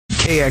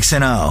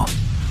KXNO.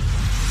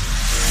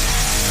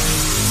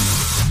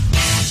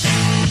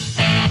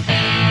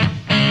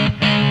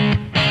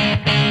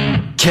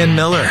 Ken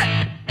Miller,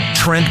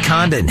 Trent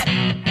Condon.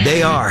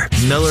 They are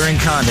Miller and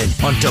Condon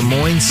on Des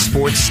Moines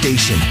Sports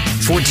Station,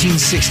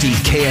 1460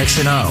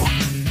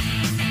 KXNO.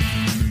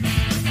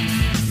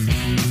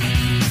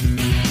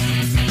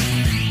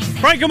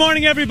 All right, good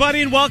morning,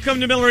 everybody, and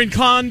welcome to Miller and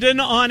Condon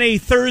on a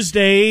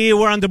Thursday.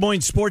 We're on Des Moines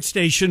Sports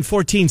Station,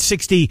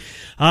 1460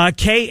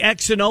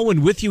 KXNO,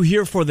 and with you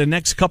here for the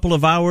next couple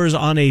of hours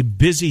on a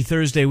busy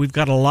Thursday. We've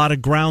got a lot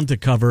of ground to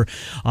cover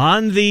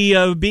on the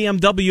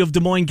BMW of Des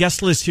Moines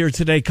guest list here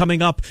today.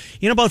 Coming up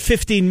in about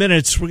 15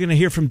 minutes, we're going to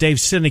hear from Dave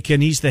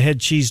Sinekin. He's the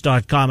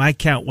headcheese.com. I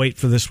can't wait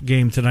for this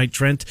game tonight,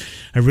 Trent.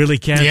 I really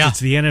can't. Yeah. It's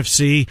the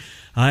NFC.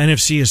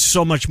 NFC is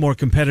so much more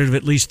competitive,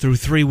 at least through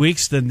 3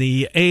 weeks, than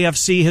the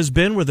AFC has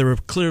been, where there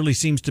clearly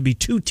seems to be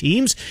two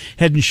teams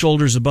head and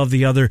shoulders above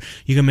the other.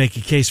 You can make a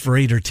case for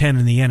 8 or 10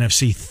 in the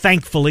NFC,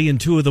 thankfully, and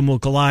two of them will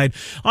collide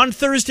on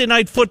Thursday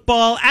Night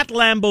Football at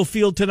Lambeau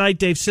Field tonight.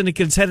 Dave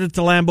Sinekin's headed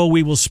to Lambeau.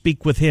 We will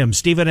speak with him.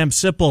 Stephen M.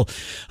 Sipple,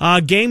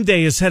 game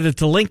day is headed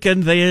to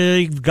Lincoln.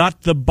 They've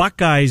got the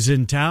Buckeyes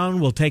in town.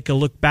 We'll take a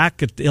look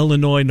back at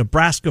Illinois,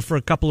 Nebraska for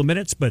a couple of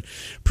minutes, but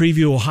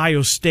preview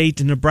Ohio State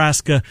and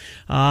Nebraska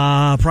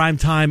prime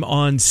time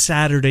on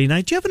Saturday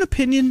night. Do you have an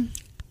opinion?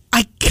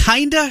 I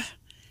kinda.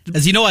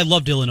 As you know, I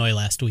loved Illinois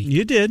last week.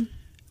 You did.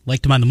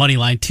 Liked them on the money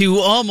line, too.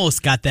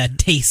 Almost got that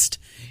taste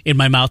in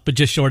my mouth, but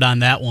just short on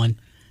that one.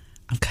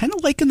 I'm kind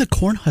of liking the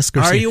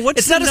Cornhuskers. Are you? What's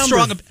it's not a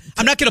strong.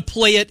 I'm not going to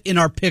play it in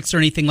our picks or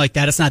anything like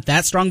that. It's not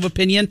that strong of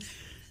opinion.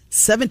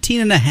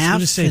 17 and a half. I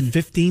was going to say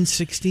 15,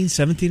 16,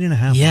 17 and a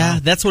half. Yeah, wow.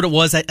 That's what it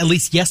was, at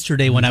least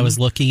yesterday when I was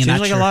looking. Seems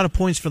like a lot of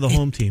points for the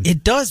home team.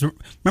 It does.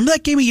 Remember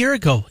that game a year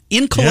ago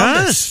in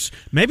Columbus?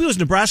 Yes. Maybe it was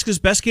Nebraska's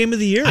best game of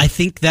the year. I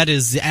think that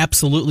is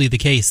absolutely the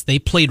case. They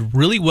played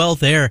really well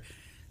there.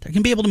 They're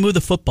going to be able to move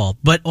the football.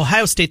 But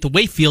Ohio State, the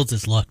way Fields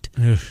has looked,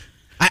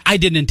 I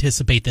didn't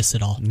anticipate this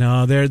at all.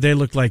 No, they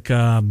look like...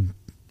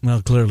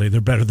 well, clearly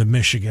they're better than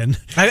Michigan.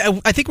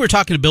 I think we were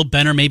talking to Bill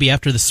Benner maybe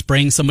after the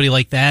spring, somebody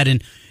like that,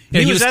 and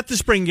he was at the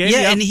spring game.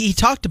 Yeah, and he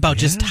talked about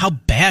just how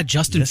bad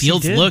Justin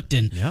Fields looked,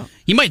 and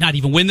he might not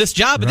even win this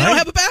job, but they don't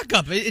have a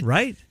backup.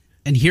 Right.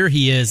 And here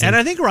he is. And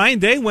I think Ryan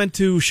Day went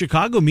to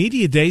Chicago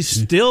Media Day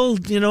still,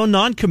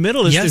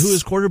 non-committal as to who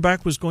his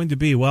quarterback was going to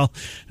be. Well,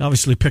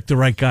 obviously picked the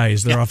right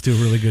guys. They're off to a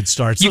really good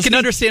start. So you can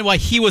understand why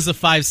he was a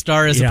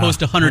 5-star as opposed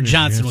to Hunter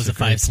Johnson was a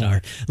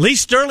 5-star. Lee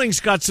Sterling's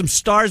got some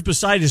stars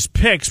beside his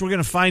picks. We're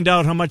going to find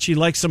out how much he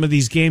likes some of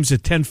these games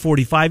at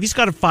 10:45. He's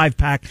got a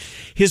 5-pack.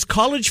 His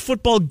college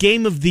football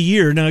game of the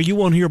year. Now, you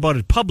won't hear about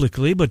it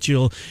publicly, but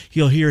you'll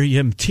hear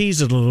him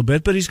tease it a little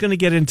bit. But he's going to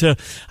get into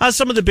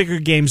some of the bigger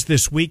games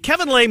this week.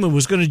 Kevin Lehman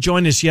was going to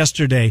join us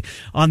yesterday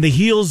on the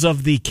heels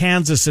of the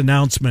Kansas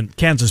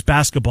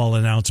basketball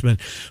announcement,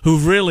 who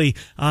really,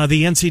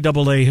 the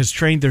NCAA has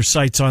trained their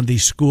sights on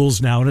these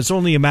schools now, and it's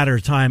only a matter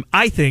of time,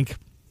 I think,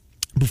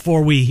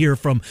 before we hear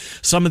from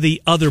some of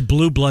the other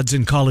blue bloods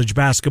in college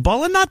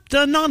basketball, and not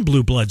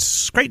non-blue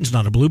bloods. Creighton's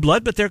not a blue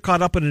blood, but they're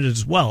caught up in it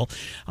as well.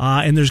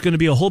 And there's going to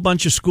be a whole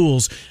bunch of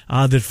schools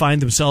that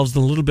find themselves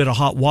in a little bit of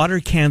hot water.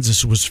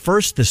 Kansas was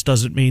first. This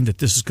doesn't mean that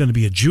this is going to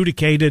be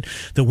adjudicated,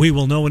 that we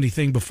will know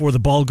anything before the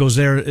ball goes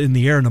there in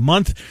the air in a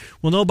month.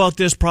 We'll know about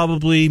this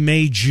probably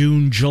May,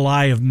 June,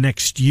 July of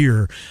next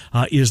year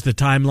is the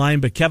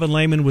timeline. But Kevin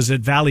Lehman was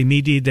at Valley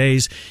Media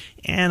Days,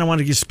 and I want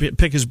to just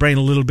pick his brain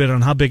a little bit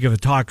on how big of a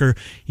talker.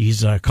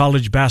 He's a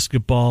college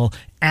basketball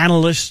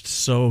analyst,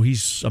 so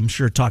he's, I'm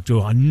sure, talked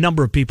to a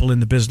number of people in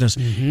the business,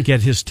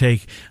 get his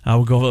take.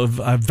 We'll go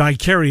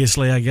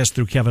vicariously, I guess,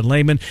 through Kevin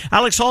Lehman.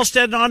 Alex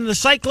Halstead on the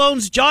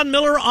Cyclones, John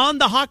Miller on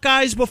the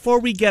Hawkeyes before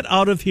we get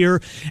out of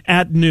here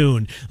at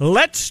noon.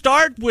 Let's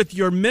start with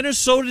your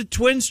Minnesota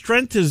Twins,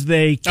 Trent, as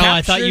they captured...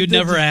 I thought you'd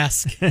never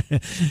ask.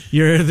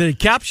 They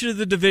captured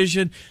the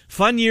division.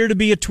 Fun year to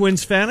be a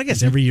Twins fan. I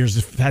guess every year's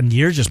a fun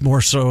year, just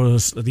more so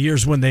the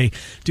years when they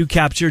do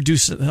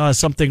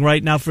something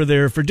right now for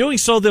doing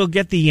so, they'll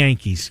get the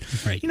Yankees.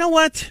 Right. You know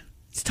what?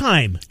 It's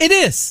time. It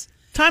is.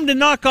 Time to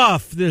knock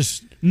off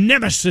this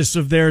nemesis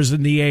of theirs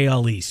in the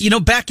AL East.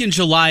 Back in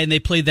July, and they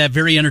played that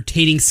very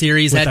entertaining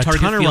series at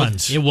Target Field.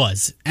 Runs. It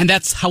was. And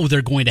that's how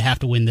they're going to have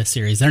to win this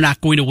series. They're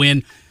not going to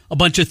win a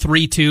bunch of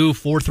 3-2,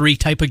 4-3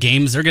 type of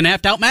games. They're going to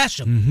have to outmatch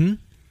them. Mm-hmm.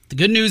 The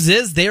good news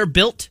is they are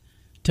built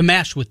to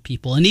mash with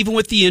people. And even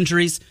with the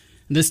injuries,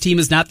 this team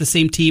is not the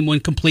same team when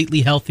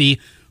completely healthy.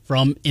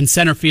 From in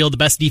center field, the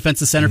best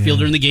defensive center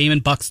fielder in the game in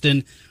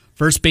Buxton.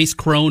 First base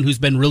Crone, who's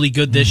been really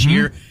good this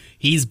year.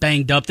 He's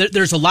banged up.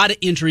 There's a lot of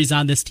injuries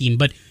on this team,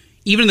 but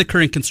even in the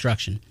current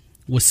construction,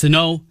 with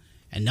Sano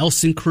and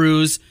Nelson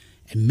Cruz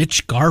and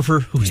Mitch Garver,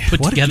 who's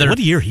put together what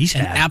a year he's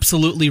an had.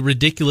 Absolutely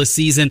ridiculous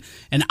season,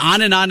 and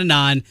on and on and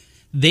on,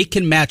 they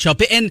can match up.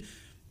 And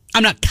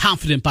I'm not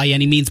confident by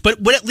any means, but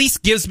what at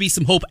least gives me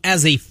some hope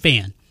as a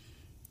fan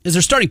is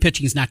their starting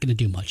pitching is not going to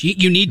do much.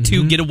 You need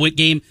to get a win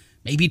game.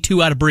 Maybe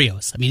 2 out of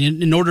Brios. I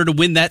mean, in order to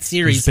win that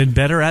series, he's been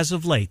better as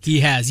of late. He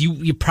has.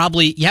 You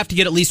have to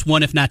get at least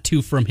 1, if not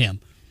 2, from him.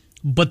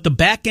 but the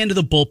back end of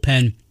the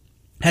bullpen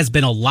has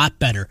been a lot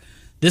better.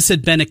 This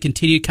had been a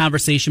continued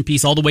conversation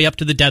piece all the way up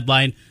to the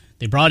deadline.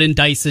 They brought in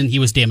Dyson. He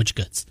was damaged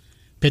goods.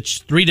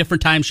 Pitched 3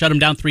 different times, shut him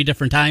down 3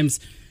 different times,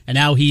 and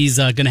now he's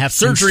going to have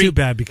surgery. It's too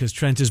bad because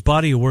Trent, his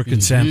body of work in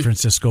San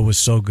Francisco was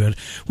so good.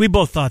 We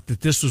both thought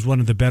that this was one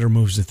of the better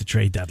moves at the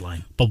trade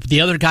deadline. But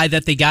the other guy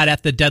that they got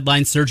at the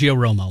deadline, Sergio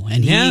Romo,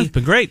 and he's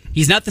been great.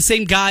 He's not the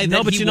same guy.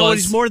 No, but you know what?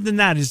 He's more than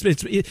that.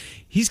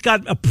 He's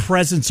got a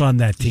presence on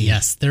that team.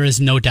 Yes, there is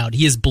no doubt.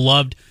 He is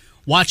beloved.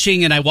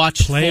 Watching, and I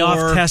watched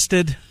playoff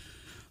tested.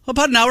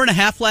 About an hour and a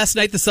half last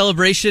night. The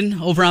celebration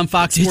over on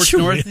Fox Sports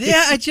North. Really?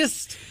 Yeah,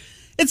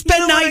 it's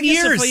been 9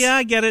 years. Yeah,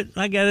 I get it.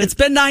 It's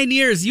been 9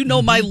 years. You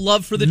know my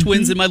love for the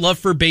Twins and my love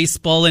for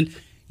baseball. And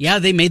yeah,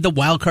 they made the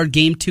wild card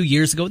game 2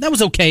 years ago. That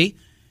was okay.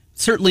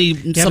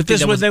 Certainly something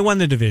they won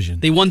the division.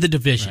 They won the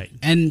division. Right.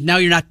 And now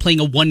you're not playing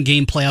a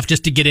 1-game playoff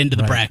just to get into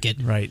the bracket.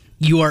 Right.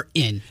 You are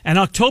in. And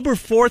October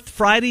 4th,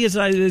 Friday, was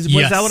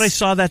that what I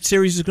saw? That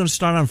series is going to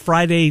start on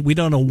Friday. We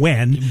don't know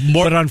when,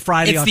 but on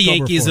Friday, it's October the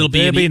Yankees. 4th. It'll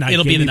be in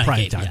the night prime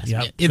game. time.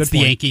 Yes. Yep. It's the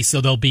Yankees,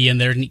 so they'll be in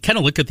there. And you kind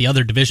of look at the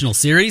other divisional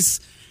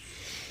series.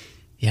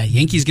 Yeah,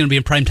 Yankees going to be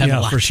in prime time a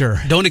lot. For sure.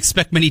 Don't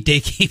expect many day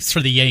games for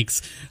the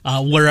Yanks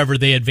wherever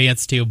they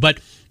advance to. But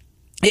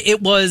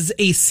it was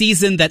a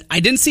season that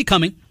I didn't see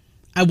coming.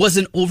 I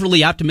wasn't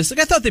overly optimistic.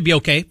 I thought they'd be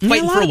okay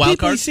fighting for a wild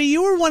card. See,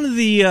 you were one of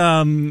the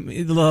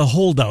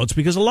holdouts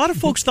because a lot of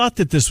folks thought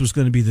that this was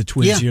going to be the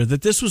Twins year,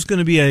 that this was going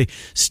to be a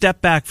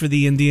step back for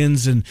the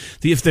Indians, and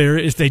if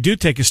they do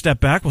take a step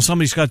back, well,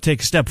 somebody's got to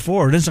take a step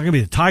forward. It's not going to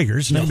be the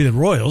Tigers. It's not going to be the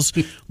Royals.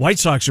 White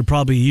Sox are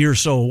probably a year or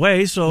so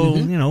away,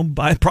 so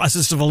by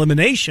process of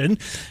elimination,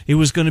 it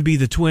was going to be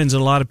the Twins,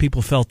 and a lot of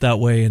people felt that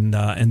way, and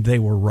they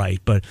were right.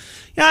 But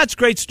yeah, it's a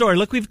great story.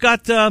 Look, we've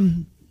got.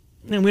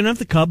 And we don't have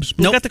the Cubs.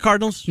 We've got the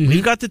Cardinals.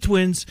 We've got the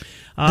Twins.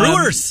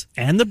 Brewers.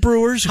 And the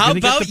Brewers. How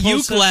about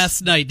Uke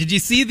last night? Did you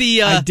see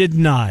the... I did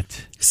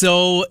not.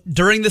 So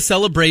during the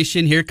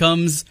celebration, here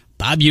comes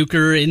Bob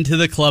Uecker into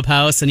the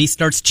clubhouse, and he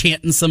starts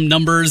chanting some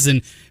numbers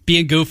and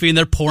being goofy, and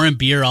they're pouring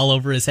beer all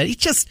over his head.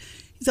 He's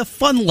a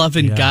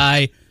fun-loving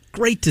guy.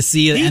 Great to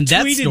see. And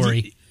that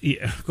story...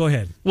 Yeah, go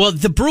ahead. Well,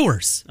 the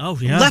Brewers. Oh,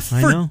 yeah. Left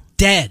for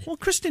dead. Well,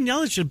 Christian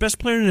Yelich, the best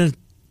player in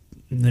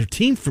their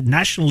team for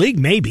National League,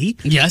 maybe.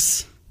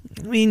 Yes.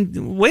 I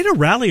mean, way to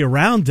rally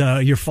around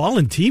your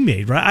fallen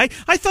teammate, right?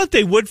 I thought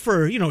they would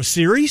for, a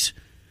series.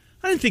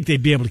 I didn't think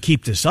they'd be able to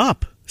keep this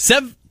up.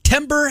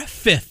 September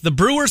 5th, the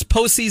Brewers'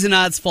 postseason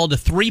odds fall to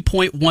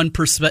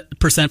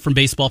 3.1% from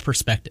baseball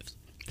perspectives.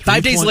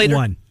 5 days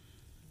later,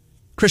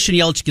 Christian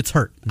Yelich gets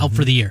hurt, out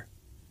for the year.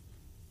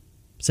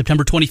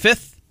 September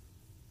 25th,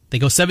 they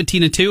go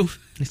 17-2.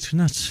 It's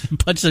nuts.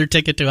 Punch their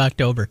ticket to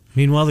October.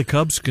 Meanwhile, the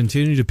Cubs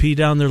continue to pee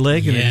down their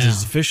leg, and it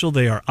is official.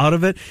 They are out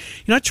of it.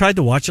 I tried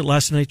to watch it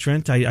last night,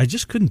 Trent. I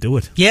just couldn't do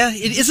it. Yeah,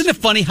 isn't it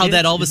funny how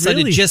that all of a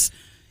sudden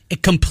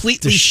it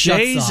completely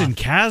shuts off? And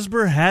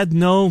Casper had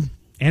no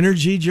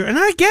energy, and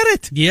I get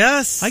it.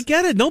 Yes. I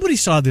get it. Nobody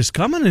saw this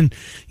coming, and,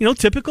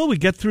 typical. We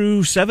get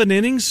through 7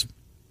 innings.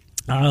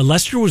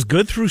 Lester was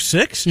good through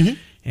 6.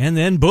 And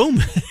then, boom,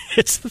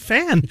 it's the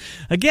fan.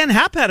 Again,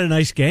 Happ had a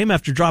nice game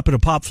after dropping a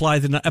pop fly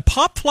the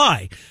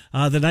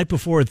night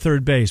before at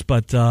third base.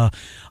 But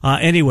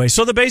anyway,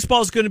 so the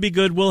baseball's going to be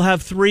good. We'll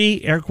have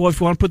 3. Eric, if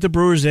you want to put the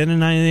Brewers in,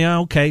 and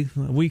okay,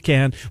 we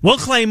can. We'll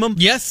claim them.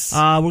 Yes.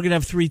 We're going to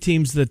have 3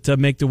 teams that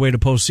make their way to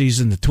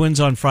postseason. The Twins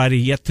on Friday,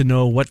 yet to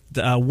know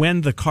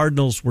when the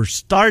Cardinals will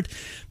start.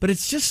 But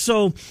it's just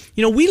so,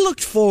 we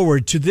looked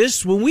forward to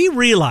this when we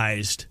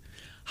realized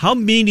how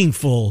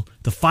meaningful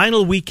the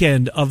final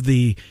weekend of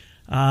the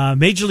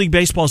Major League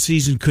Baseball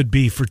season could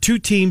be for 2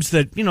 teams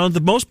that,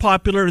 the most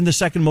popular and the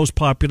second most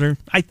popular,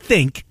 I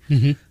think.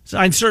 So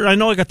I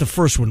know I got the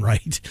first one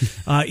right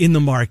in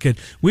the market.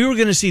 We were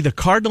going to see the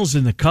Cardinals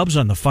and the Cubs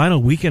on the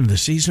final weekend of the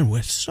season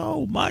with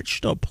so much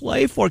to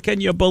play for.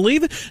 Can you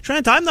believe it?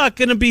 Trent, I'm not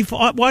going to be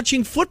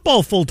watching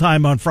football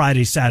full-time on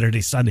Friday,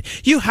 Saturday, Sunday.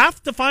 You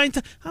have to find...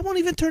 I won't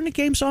even turn the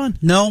games on.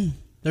 No.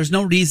 There's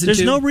no reason to.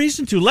 There's no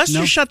reason to.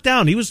 Lester shut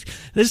down. His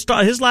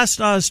last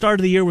start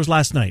of the year was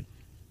last night.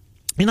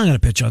 He's not going to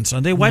pitch on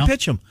Sunday. Why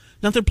pitch him?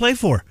 Nothing to play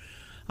for.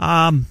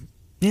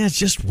 It's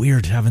just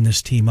weird having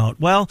this team out.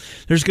 Well,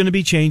 there's going to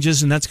be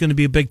changes, and that's going to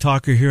be a big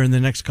talker here in the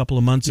next couple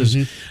of months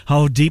is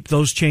how deep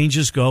those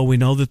changes go. We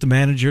know that the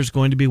manager is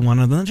going to be one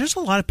of them. There's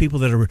a lot of people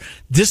that are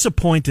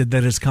disappointed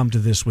that it's come to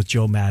this with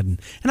Joe Madden,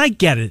 and I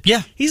get it.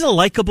 Yeah. He's a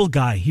likable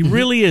guy. He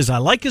really is. I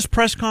like his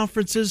press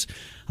conferences.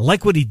 I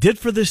like what he did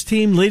for this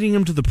team, leading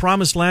them to the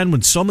promised land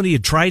when so many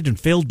had tried and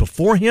failed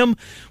before him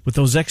with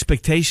those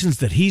expectations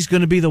that he's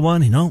going to be the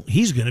one.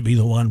 He's going to be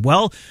the one.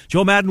 Well,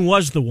 Joe Madden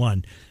was the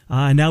one.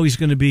 And now he's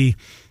going to be,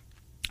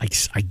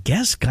 I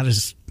guess, got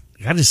his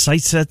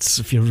sights set,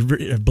 if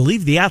you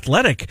believe The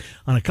Athletic,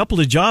 on a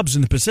couple of jobs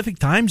in the Pacific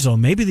time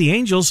zone. Maybe the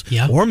Angels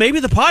or maybe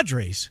the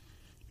Padres.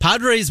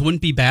 Padres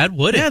wouldn't be bad,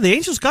 would it? Yeah, the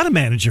Angels got a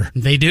manager.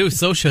 They do.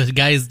 Socha, the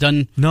guy has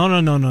done... No.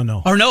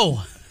 Or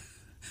no.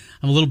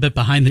 I'm a little bit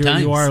behind the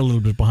times. You are a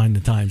little bit behind the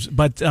times.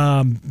 But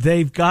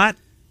they've got...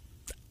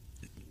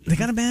 They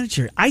got a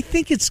manager. I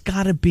think it's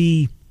got to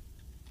be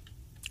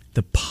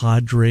the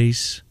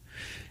Padres.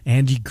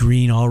 Andy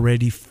Green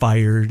already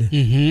fired.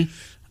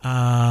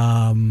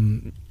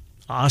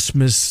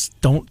 Osmus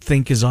don't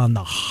think is on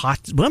the hot.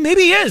 Well,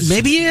 maybe he is.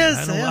 Maybe he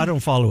is. I don't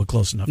follow it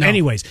close enough. No.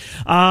 Anyways,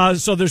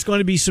 so there's going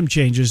to be some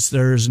changes.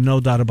 There's no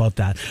doubt about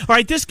that. All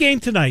right, this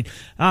game tonight.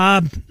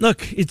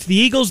 Look, it's the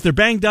Eagles. They're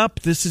banged up.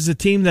 This is a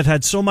team that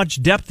had so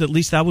much depth. At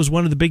least that was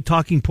one of the big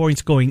talking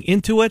points going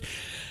into it.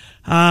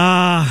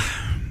 The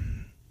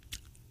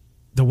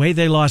way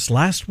they lost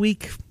last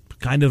week,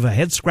 kind of a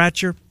head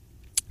scratcher.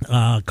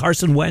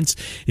 Carson Wentz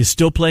is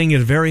still playing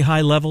at a very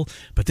high level,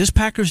 but this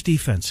Packers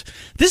defense,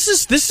 this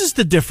is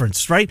the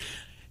difference, right?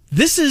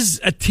 This is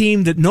a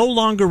team that no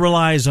longer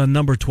relies on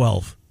number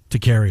 12 to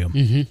carry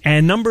them.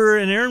 And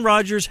Aaron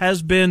Rodgers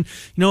has been,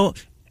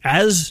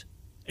 as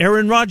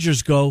Aaron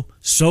Rodgers go,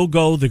 so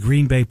go the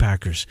Green Bay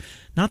Packers.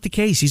 Not the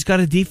case. He's got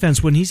a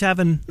defense when he's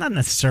having not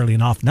necessarily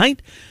an off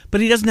night,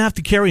 but he doesn't have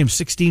to carry him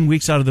 16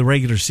 weeks out of the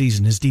regular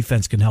season. His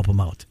defense can help him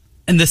out.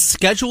 And the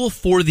schedule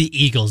for the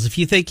Eagles, if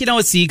you think,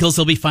 it's the Eagles,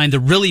 they'll be fine.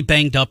 They're really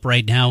banged up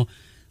right now.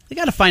 They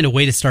got to find a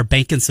way to start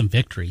banking some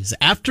victories.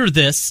 After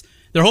this,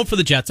 they're home for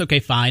the Jets. Okay,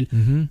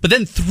 fine. But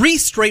then 3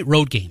 straight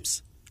road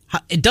games.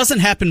 It doesn't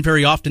happen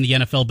very often in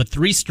the NFL, but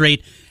 3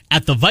 straight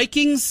at the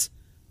Vikings,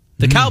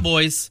 the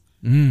Cowboys,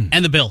 and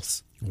the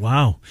Bills.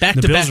 Wow. Back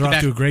the to Bills back are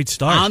off to a great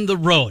start. On the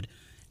road.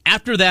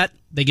 After that,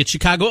 they get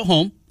Chicago at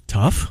home.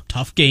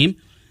 Tough game.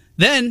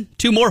 Then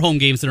 2 more home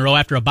games in a row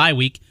after a bye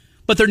week.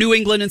 But they're New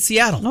England and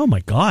Seattle. Oh,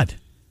 my God.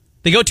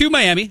 They go to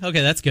Miami.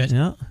 Okay, that's good.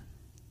 Yeah.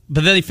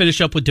 But then they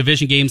finish up with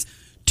division games.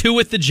 2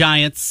 with the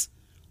Giants,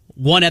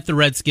 1 at the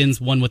Redskins,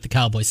 1 with the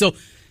Cowboys.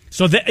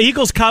 So the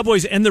Eagles,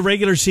 Cowboys end the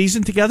regular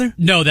season together?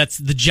 No, that's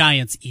the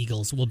Giants,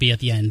 Eagles will be at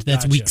the end.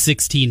 That's week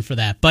 16 for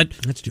that. But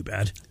that's too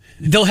bad.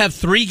 They'll have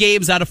 3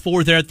 games out of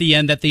 4 there at the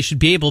end that they should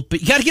be able.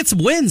 But you got to get some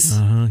wins.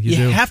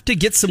 You have to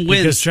get some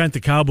wins. Because, Trent, the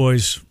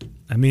Cowboys,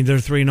 they're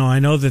 3-0. I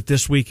know that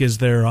this week is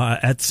they're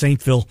at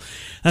Saintville.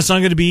 That's not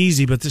going to be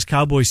easy, but this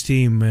Cowboys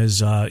team is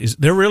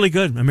they're really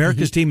good.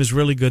 America's team is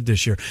really good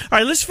this year. All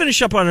right, let's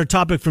finish up on our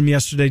topic from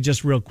yesterday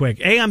just real quick.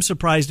 I'm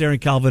surprised Aaron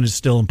Calvin is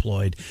still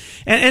employed.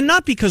 And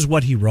not because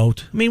what he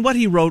wrote. I mean, what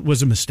he wrote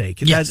was a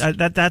mistake. Yes.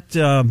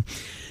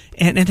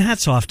 And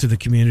hats off to the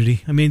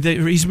community. I mean,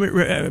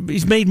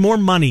 he's made more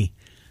money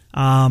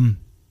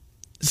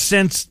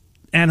since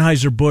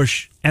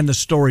Anheuser-Busch and the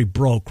story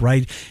broke,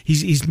 right?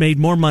 He's made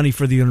more money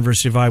for the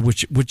University of Iowa,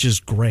 which is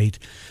great.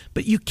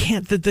 But you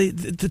can't the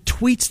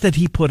tweets that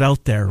he put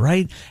out there,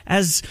 right?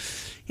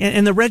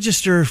 And the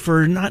register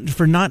for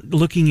not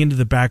looking into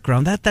the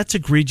background, that's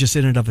egregious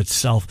in and of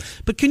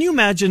itself. But can you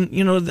imagine,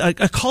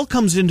 a call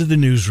comes into the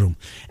newsroom,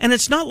 and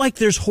it's not like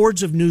there's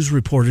hordes of news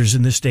reporters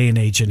in this day and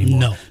age anymore.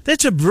 No.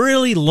 That's a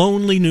really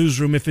lonely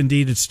newsroom, if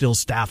indeed it's still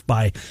staffed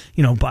by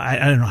I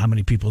don't know how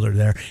many people are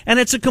there. And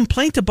it's a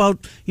complaint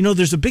about,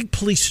 there's a big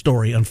police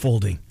story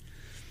unfolding.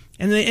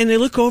 And they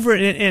look over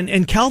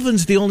and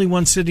Calvin's the only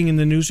one sitting in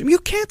the newsroom. You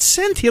can't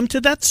send him to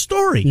that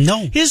story.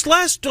 No. His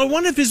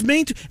one of his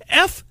main,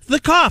 F the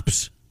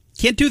cops.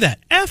 Can't do that.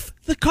 F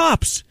the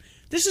cops.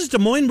 This is Des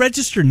Moines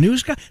Register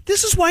News guy.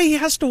 This is why he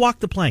has to walk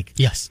the plank.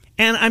 Yes.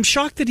 And I'm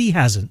shocked that he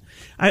hasn't.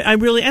 I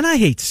really, and I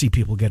hate to see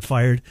people get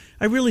fired.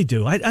 I really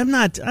do. I'm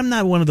not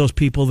one of those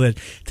people that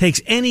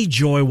takes any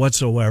joy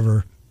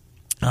whatsoever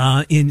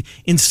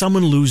in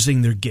someone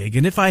losing their gig.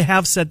 And if I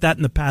have said that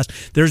in the past,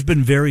 there's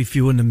been very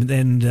few,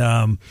 and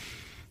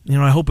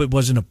I hope it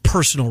wasn't a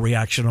personal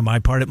reaction on my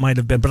part. It might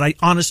have been, but I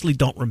honestly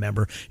don't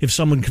remember. If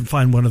someone can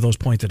find one of those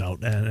pointed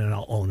out, and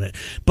I'll own it.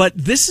 But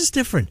this is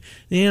different.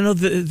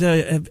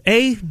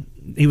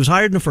 He was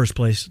hired in the first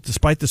place,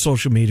 despite the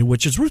social media,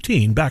 which is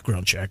routine,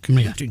 background check,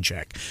 routine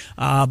check.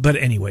 But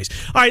anyways,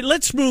 all right,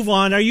 let's move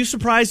on. Are you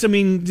surprised? I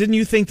mean, didn't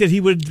you think that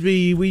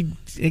we'd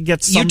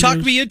get some? You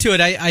talked me into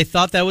it. I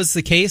thought that was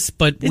the case,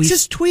 but it's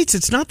just tweets.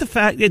 It's not the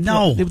fact.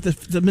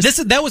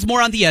 That was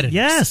more on the editors.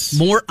 Yes,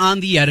 more on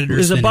the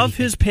editors. It was above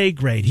his pay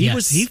grade.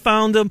 He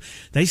found them.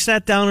 They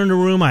sat down in a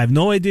room. I have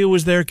no idea who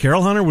was there.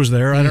 Carol Hunter was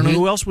there. I don't know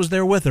who else was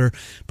there with her,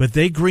 but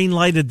they green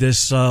lighted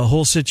this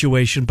whole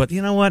situation. But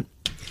you know what?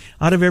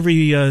 Out of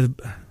every, I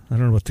don't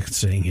know what the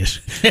saying is,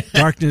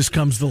 darkness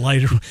comes the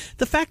light.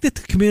 The fact that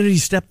the community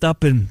stepped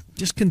up and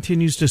just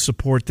continues to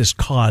support this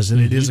cause, and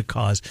it is a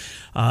cause,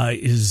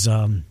 is...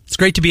 it's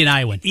great to be an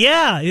Iowan.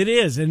 Yeah, it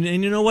is. And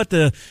you know what?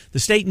 The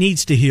state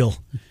needs to heal.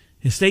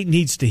 The state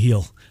needs to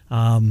heal.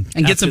 And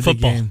get some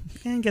football.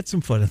 And get some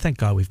football. And thank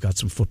God we've got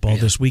some football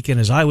this weekend.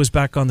 As I was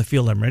back on the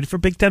field, I'm ready for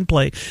Big Ten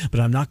play, but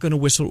I'm not going to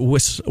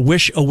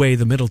wish away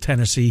the Middle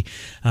Tennessee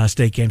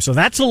State game. So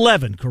that's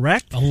 11,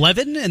 correct?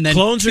 11, and then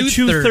Clones are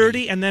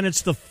 2:30, and then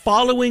it's the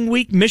following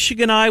week.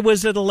 Michigan,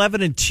 Iowa's at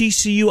 11, and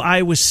TCU,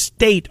 Iowa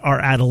State are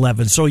at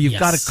 11. So you've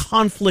got a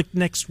conflict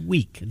next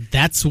week.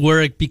 That's where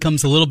it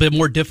becomes a little bit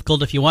more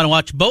difficult if you want to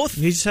watch both.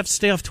 You just have to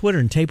stay off Twitter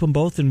and tape them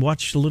both and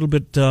watch a little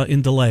bit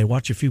in delay.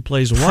 Watch a few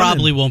plays of one.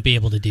 Probably won't be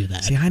able to do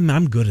that. See,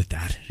 I'm good at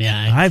that. Yeah.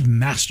 I've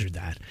mastered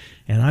that.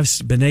 And I've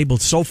been able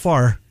so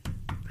far.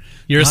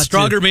 You're a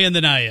stronger man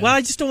than I am. Well,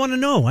 I just don't want to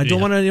know. I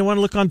don't want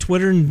to look on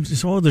Twitter and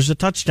say, oh, there's a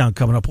touchdown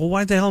coming up. Well,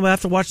 why the hell do I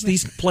have to watch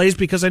these plays?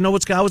 Because I know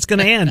how it's going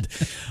to end.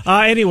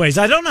 Anyways,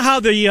 I don't know how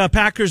the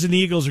Packers and the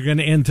Eagles are going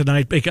to end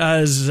tonight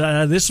because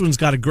this one's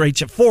got a great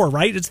 4,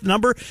 right? It's the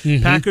number.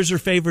 Mm-hmm. Packers are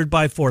favored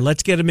by 4.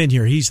 Let's get him in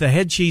here. He's the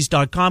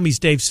headcheese.com. He's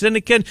Dave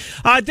Sinekin.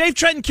 Dave,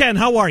 Trent, and Ken,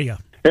 how are you?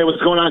 Hey,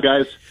 what's going on,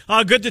 guys?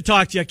 Good to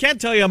talk to you. I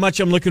can't tell you how much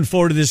I'm looking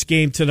forward to this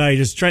game tonight.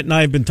 As Trent and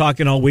I have been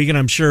talking all week, and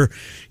I'm sure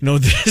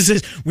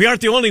we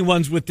aren't the only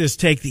ones with this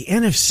take. The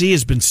NFC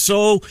has been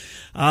so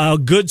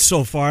good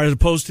so far, as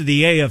opposed to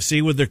the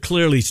AFC, where there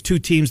clearly is 2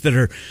 teams that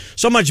are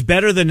so much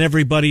better than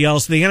everybody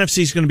else. The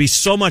NFC is going to be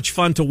so much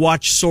fun to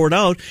watch sort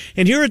out.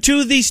 And here are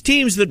 2 of these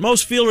teams that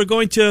most feel are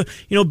going to,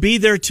 be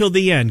there till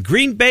the end.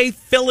 Green Bay,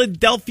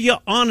 Philadelphia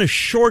on a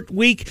short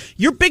week.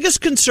 Your biggest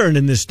concern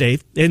in this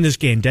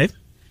game, Dave?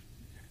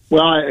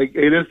 Well,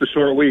 it is the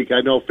short week.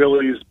 I know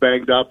Philly's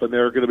banged up, and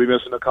they're going to be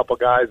missing a couple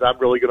guys. I'm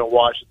really going to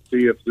watch and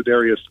see if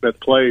Zadarius Smith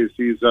plays.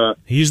 He's the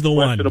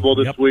questionable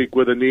one this week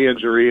with a knee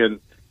injury, and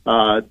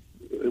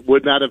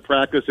would not have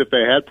practiced if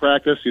they had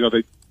practiced.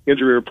 The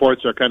injury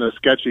reports are kind of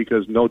sketchy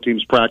because no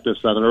team's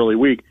practiced on an early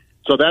week.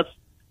 So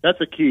that's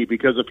a key,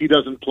 because if he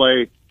doesn't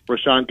play,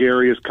 Rashawn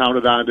Gary is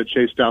counted on to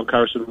chase down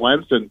Carson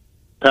Wentz, and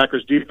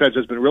Packers defense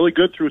has been really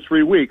good through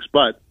 3 weeks,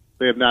 but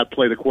they have not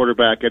played a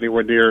quarterback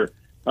anywhere near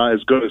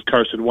as good as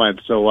Carson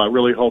Wentz. So I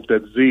really hope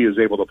that Z is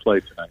able to play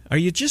tonight.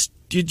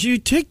 Did you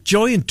take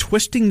joy in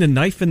twisting the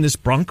knife in this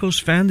Broncos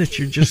fan that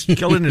you're just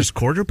killing his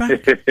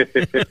quarterback?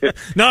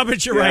 No,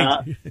 but you're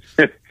right.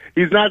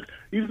 He's not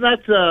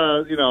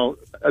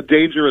a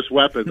dangerous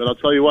weapon, but I'll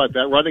tell you what,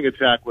 that running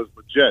attack was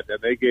legit, and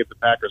they gave the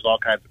Packers all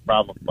kinds of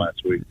problems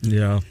last week.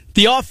 Yeah.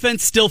 The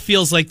offense still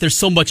feels like there's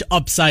so much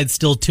upside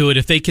still to it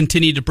if they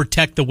continue to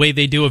protect the way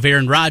they do of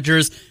Aaron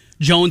Rodgers.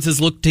 Jones has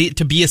looked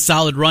to be a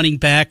solid running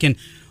back, and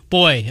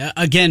boy,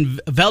 again,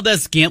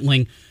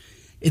 Valdes-Scantling,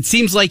 it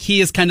seems like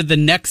he is kind of the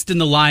next in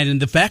the line,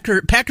 and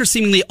the Packers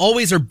seemingly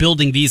always are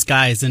building these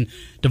guys, and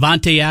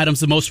Davante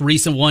Adams, the most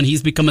recent one,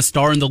 he's become a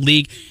star in the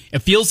league. It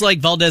feels like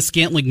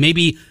Valdes-Scantling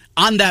maybe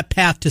on that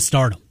path to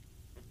stardom.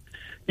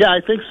 Yeah, I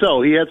think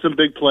so. He had some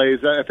big plays.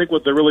 I think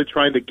what they're really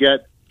trying to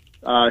get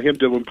him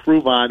to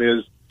improve on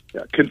is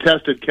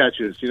contested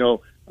catches,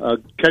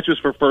 catches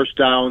for first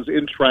downs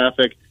in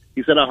traffic.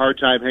 He's had a hard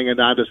time hanging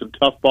on to some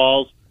tough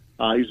balls.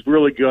 He's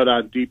really good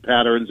on deep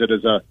patterns. It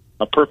is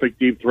a perfect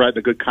deep threat and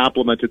a good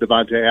complement to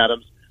Davante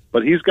Adams.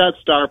 But he's got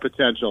star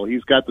potential.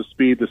 He's got the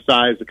speed, the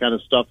size, the kind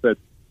of stuff that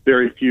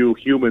very few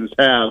humans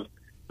have.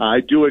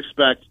 I do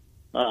expect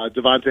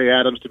Davante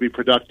Adams to be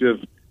productive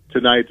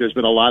tonight. There's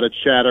been a lot of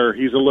chatter.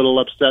 He's a little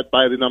upset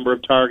by the number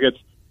of targets.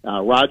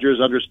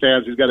 Rodgers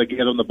understands he's got to get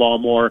him the ball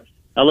more.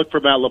 I look for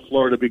Matt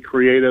LaFleur to be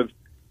creative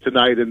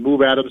tonight and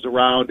move Adams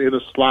around in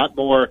the slot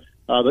more.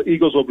 The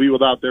Eagles will be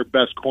without their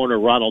best corner,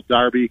 Ronald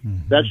Darby.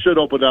 Mm-hmm. That should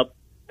open up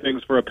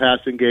things for a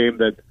passing game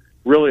that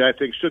really, I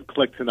think, should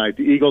click tonight.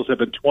 The Eagles have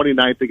been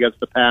 29th against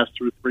the pass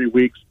through 3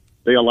 weeks.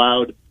 They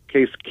allowed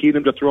Case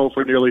Keenum to throw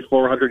for nearly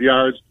 400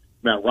 yards,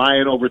 Matt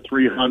Ryan over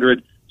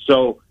 300.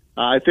 So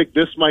I think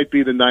this might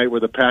be the night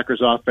where the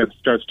Packers offense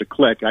starts to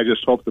click. I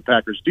just hope the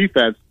Packers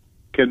defense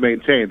can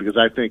maintain, because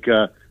I think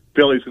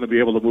Philly's going to be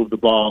able to move the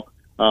ball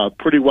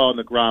pretty well on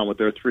the ground with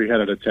their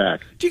 3-headed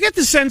attack. Do you get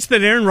the sense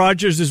that Aaron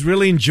Rodgers is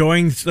really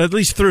enjoying, at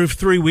least through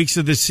 3 weeks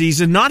of this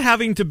season, not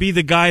having to be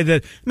the guy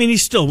that,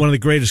 he's still one of the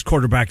greatest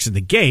quarterbacks in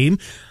the game,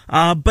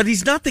 but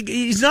he's not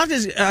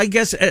as, I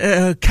guess,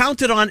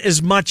 counted on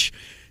as much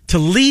to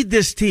lead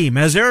this team.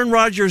 As Aaron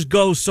Rodgers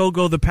goes, so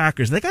go the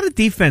Packers. They got a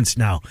defense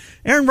now.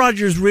 Aaron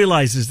Rodgers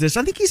realizes this.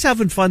 I think he's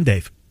having fun,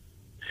 Dave.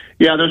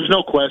 Yeah, there's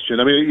no question.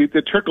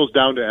 It trickles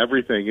down to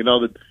everything.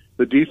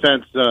 The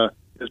defense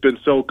has been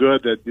so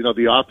good that,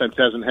 the offense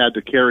hasn't had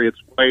to carry its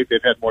weight.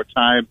 They've had more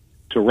time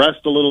to rest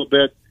a little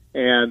bit.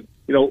 And,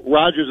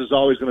 Rodgers is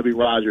always going to be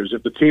Rodgers.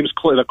 If the team's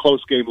in a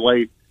close game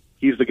late,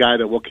 he's the guy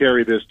that will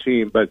carry this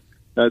team. But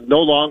no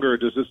longer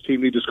does this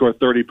team need to score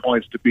 30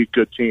 points to beat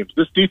good teams.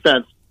 This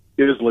defense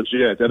is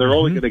legit, and they're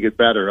only going to get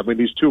better.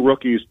 These 2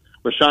 rookies,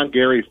 Rashawn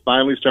Gary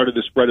finally started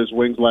to spread his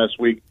wings last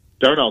week.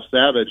 Darnell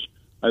Savage,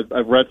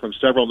 I've read from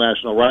several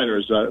national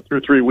writers,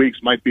 through 3 weeks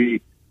might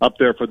be up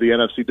there for the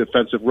NFC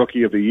Defensive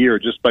Rookie of the Year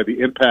just by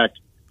the impact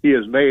he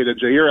has made. And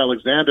Jair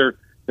Alexander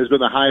has been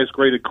the highest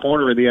graded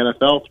corner in the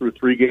NFL through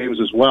 3 games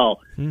as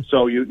well.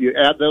 So you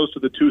add those to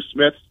the 2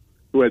 Smiths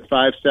who had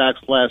 5 sacks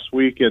last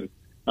week, and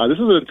this is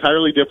an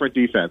entirely different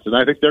defense, and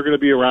I think they're going to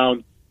be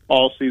around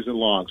all season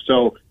long.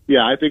 So,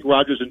 yeah, I think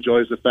Rodgers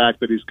enjoys the fact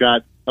that he's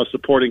got a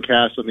supporting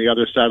cast on the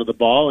other side of the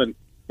ball, and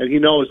he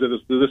knows that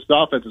this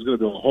offense is going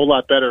to be a whole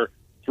lot better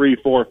 3,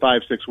 4,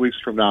 5, 6 weeks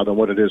from now than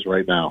what it is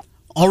right now.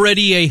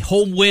 Already a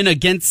home win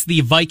against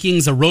the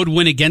Vikings, a road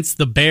win against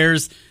the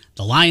Bears.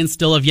 The Lions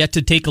still have yet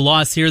to take a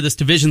loss here. This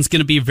division's going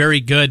to be very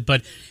good,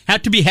 but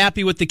have to be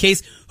happy with the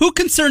case. Who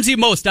concerns you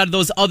most out of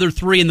those other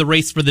 3 in the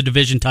race for the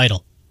division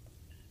title?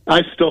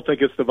 I still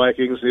think it's the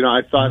Vikings.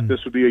 I thought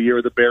this would be a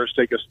year the Bears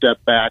take a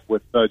step back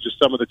with just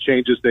some of the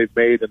changes they've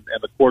made and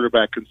the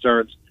quarterback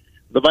concerns.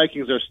 the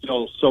Vikings are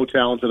still so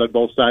talented on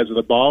both sides of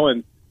the ball,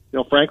 and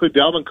frankly,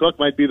 Dalvin Cook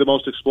might be the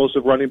most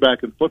explosive running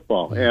back in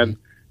football. And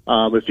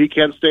if he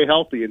can stay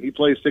healthy and he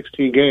plays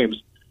 16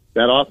 games,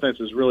 that offense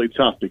is really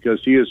tough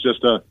because he is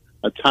just a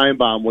time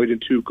bomb waiting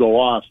to go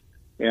off.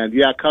 And,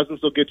 yeah,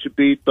 Cousins will get you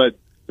beat, but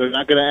they're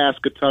not going to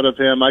ask a ton of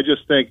him. I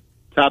just think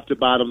top to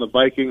bottom, the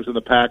Vikings and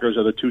the Packers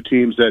are the two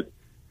teams that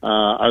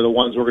are the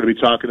ones we're going to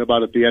be talking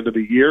about at the end of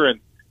the year. And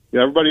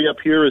everybody up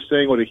here is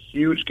saying what a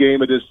huge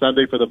game it is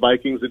Sunday for the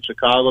Vikings in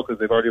Chicago because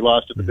they've already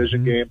lost a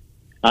division game.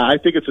 I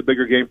think it's a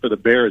bigger game for the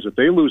Bears. If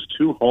they lose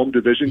 2 home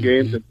division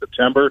games in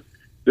September,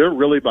 they're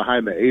really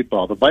behind the 8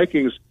 ball. The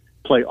Vikings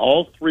play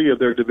all 3 of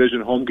their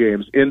division home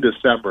games in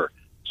December.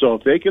 So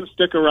if they can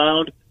stick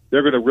around,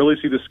 they're going to really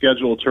see the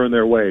schedule turn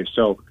their way.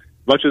 So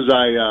much as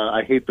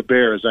I hate the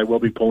Bears, I will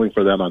be pulling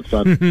for them on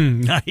Sunday.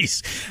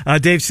 Nice.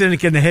 Dave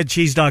Sinek and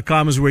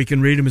theheadcheese.com is where you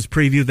can read him, his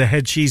preview,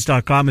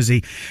 theheadcheese.com, as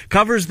he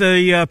covers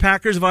the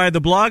Packers via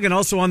the blog and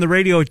also on the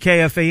radio at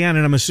KFAN.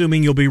 And I'm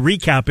assuming you'll be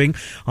recapping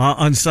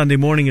on Sunday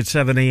morning at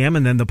 7 a.m.,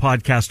 and then the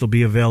podcast will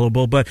be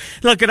available. But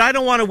look, and I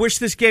don't want to wish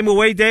this game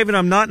away, David.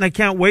 I'm not, and I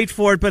can't wait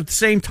for it. But at the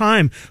same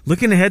time,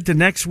 looking ahead to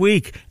next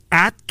week,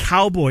 at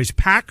Cowboys,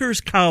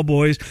 Packers,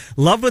 Cowboys.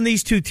 Love when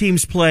these two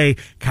teams play.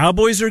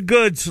 Cowboys are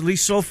good, so at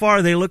least so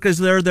far. They look as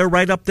they're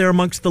right up there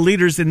amongst the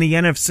leaders in the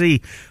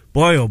NFC.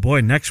 Boy, oh boy,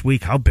 next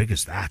week, how big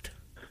is that?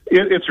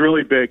 It's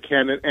really big,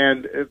 Ken,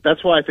 and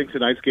that's why I think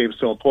tonight's game is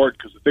so important,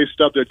 because if they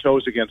stub their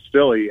toes against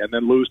Philly and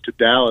then lose to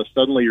Dallas,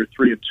 suddenly you're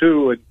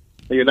 3-2, and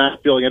you're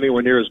not feeling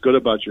anywhere near as good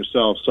about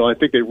yourself. So I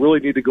think they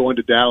really need to go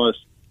into Dallas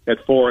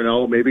at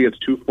 4-0. Maybe it's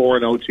 2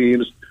 4-0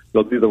 teams.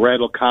 They'll do the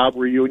Randall Cobb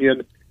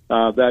reunion.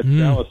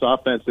 Dallas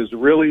offense is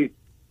really,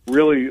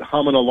 really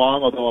humming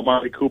along, although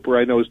Amari Cooper,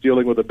 I know, is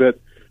dealing with a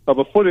bit of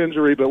a foot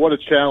injury, but what a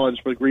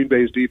challenge for Green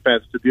Bay's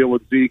defense to deal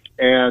with Zeke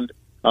and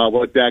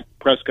what Dak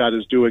Prescott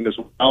is doing as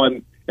well.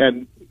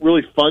 And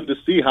really fun to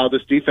see how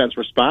this defense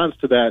responds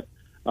to that.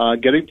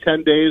 Getting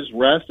 10 days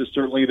rest is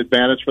certainly an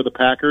advantage for the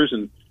Packers,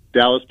 and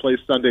Dallas plays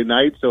Sunday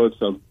night, so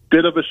it's a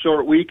bit of a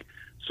short week.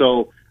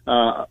 So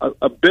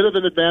a bit of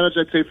an advantage,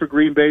 I'd say, for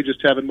Green Bay,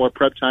 just having more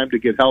prep time to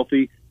get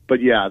healthy.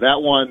 But, yeah,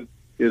 that one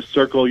is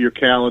circle your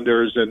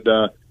calendars, and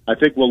I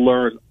think we'll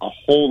learn a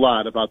whole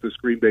lot about this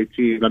Green Bay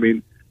team. I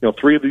mean,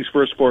 3 of these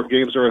first 4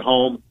 games are at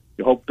home.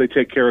 You hope they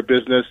take care of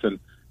business, and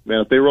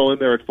man, if they roll in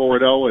there at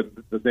 4-0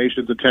 and the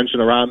nation's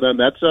attention around them,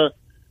 that's a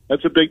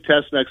big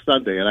test next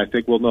Sunday, and I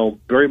think we'll know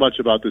very much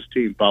about this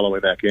team following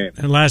that game.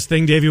 And last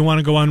thing, Dave, you want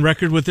to go on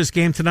record with this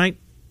game tonight?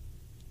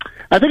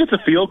 I think it's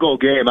a field goal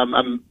game.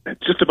 I'm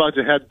just about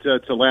to head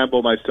to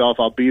Lambeau myself.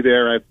 I'll be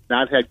there. I've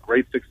not had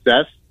great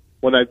success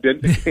when I've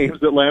been to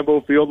games at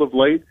Lambeau Field of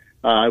late.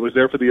 I was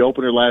there for the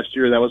opener last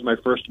year. That was my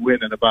first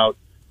win in about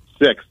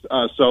 6.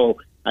 So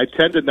I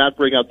tend to not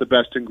bring out the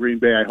best in Green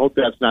Bay. I hope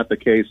that's not the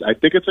case. I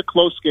think it's a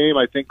close game.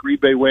 I think Green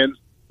Bay wins,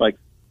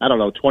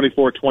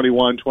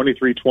 24-21,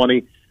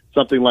 23-20,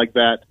 something like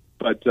that.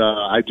 But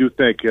I do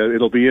think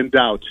it'll be in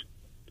doubt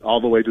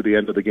all the way to the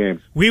end of the game.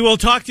 We will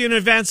talk to you in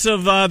advance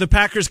of the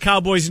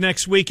Packers-Cowboys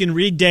next week, and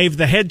read Dave,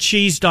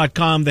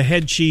 theheadcheese.com,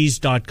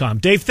 theheadcheese.com.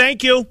 Dave,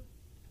 thank you.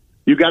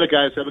 You got it,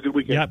 guys. Have a good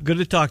weekend. Yeah, good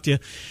to talk to you.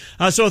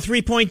 So a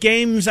 3-point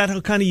game, is that how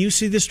kind of you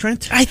see this,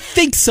 Trent? I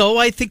think so.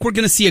 I think we're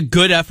going to see a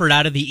good effort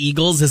out of the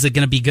Eagles. Is it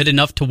going to be good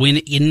enough to win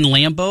in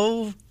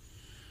Lambeau?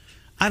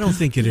 I don't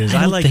think it is.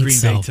 I like Green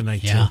Bay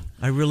tonight, too.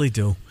 I really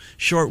do.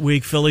 Short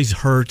week. Philly's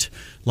hurt.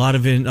 A lot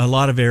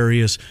of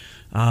areas.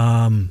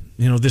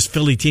 This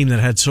Philly team that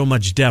had so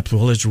much depth,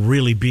 well, it's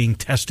really being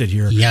tested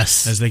here.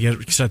 Yes. As they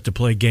get set to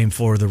play Game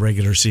 4 of the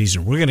regular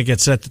season. We're going to get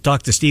set to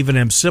talk to Stephen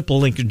M. Sipple,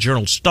 Lincoln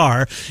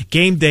Journal-Star.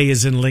 Game day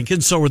is in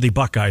Lincoln. So are the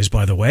Buckeyes,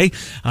 by the way.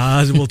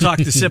 We'll talk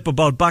to Sip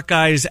about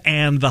Buckeyes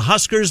and the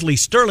Huskers. Lee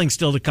Sterling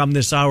still to come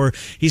this hour.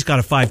 He's got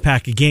a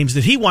 5-pack of games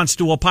that he wants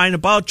to opine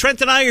about.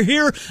 Trent and I are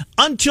here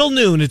until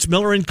noon. It's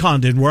Miller and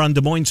Condon. We're on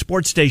Des Moines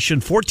Sports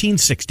Station,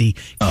 1460.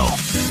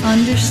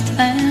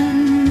 Understand.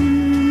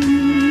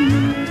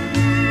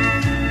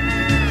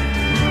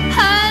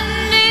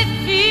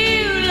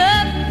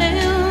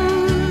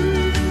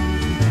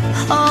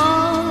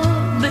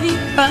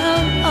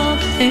 Proud of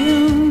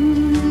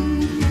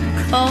him,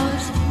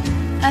 'cause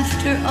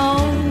after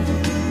all,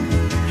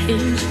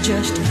 he's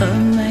just a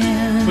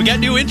man. We got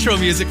new intro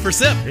music for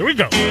Sip. Here we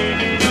go. Stand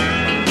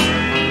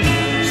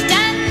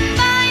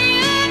by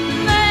your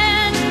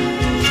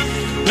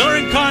man. Miller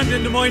and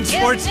Condon, Des Moines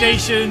Sports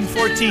Station,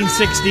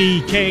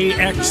 1460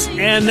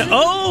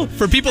 KXNO.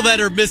 For people that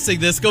are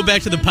missing this, go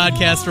back to the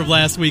podcast from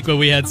last week when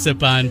we had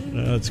Sip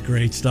on. That's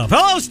great stuff.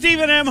 Hello,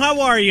 Stephen M. How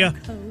are you?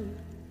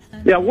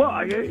 Yeah,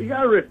 well, you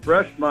got to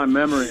refresh my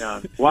memory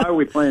on why are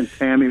we playing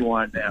Tammy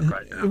Wynette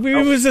right now?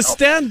 It was a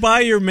stand by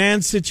your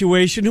man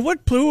situation.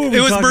 What clue? It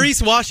was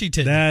Maurice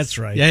Washington. That's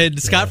right. Yeah,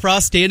 Scott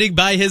Frost standing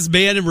by his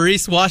man and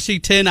Maurice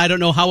Washington. I don't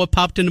know how it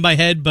popped into my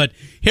head, but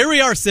here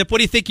we are, Sip. What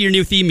do you think of your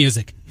new theme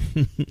music?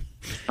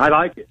 I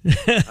like it.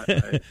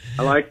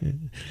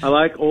 I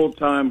like old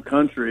time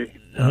country.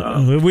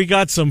 We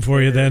got some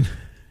for you then.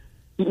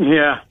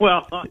 Yeah,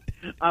 well,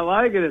 I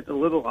like it. It's a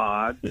little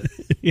odd.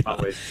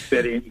 Always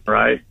fitting,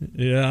 right?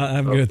 Yeah,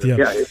 I'm good with you.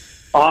 Yeah,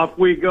 off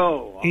we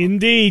go.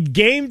 Indeed.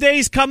 Game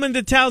day's coming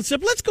to town.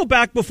 Sip, let's go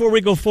back before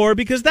we go forward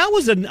because I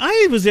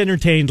was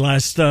entertained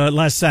last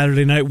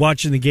Saturday night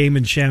watching the game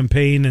in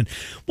Champaign. And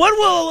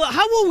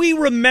how will we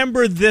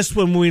remember this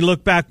when we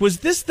look back?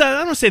 Was this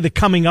I don't say the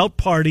coming out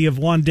party of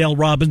Wan'Dale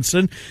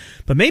Robinson,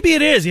 but maybe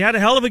it is. He had a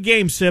hell of a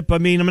game, Sip. I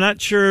mean, I'm not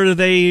sure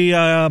they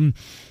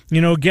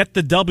get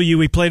the W.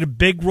 He played a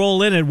big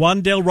role in it.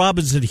 Wan'Dale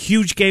Robinson,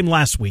 huge game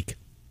last week.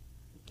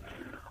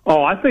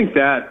 Oh, I think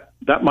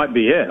that might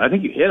be it. I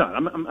think you hit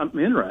on it. I'm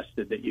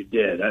interested that you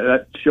did.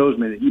 That shows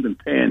me that you've been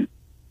paying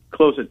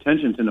close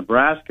attention to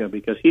Nebraska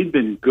because he'd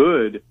been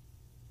good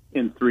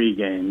in 3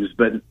 games.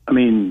 But, I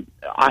mean,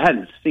 I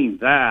hadn't seen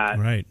that.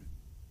 Right.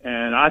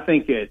 And I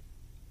think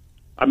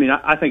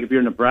I think if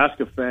you're a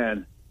Nebraska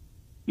fan,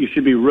 you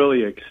should be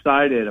really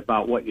excited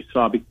about what you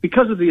saw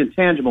because of the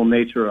intangible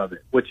nature of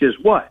it, which is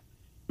what?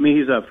 I mean,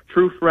 he's a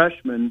true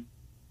freshman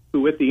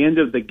who at the end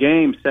of the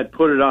game said,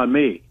 put it on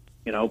me.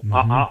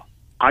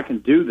 I can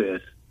do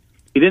this.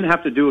 He didn't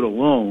have to do it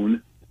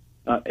alone.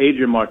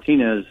 Adrian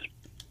Martinez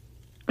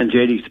and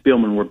J.D.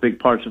 Spielman were big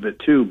parts of it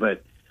too.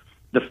 But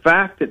the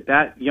fact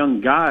that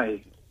young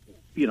guy,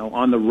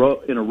 on the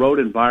road in a road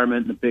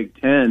environment in the Big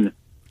Ten,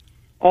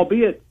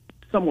 albeit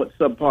somewhat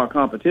subpar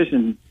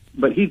competition,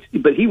 but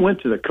he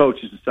went to the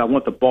coaches and said, "I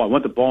want the ball. I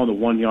want the ball on the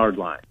 1 yard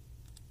line."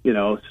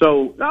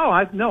 So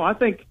I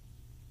think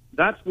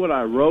that's what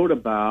I wrote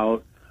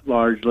about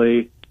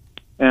largely.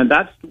 And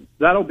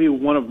that'll be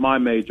one of my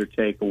major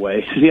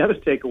takeaways. The other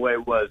takeaway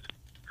was,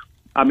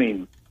 I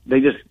mean, they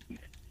just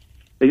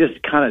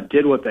kind of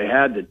did what they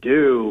had to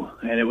do,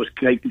 and it was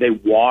they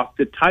walked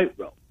the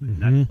tightrope.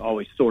 Mm-hmm. That's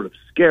always sort of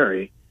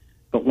scary,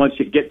 but once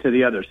you get to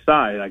the other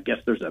side, I guess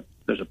there's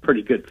a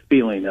pretty good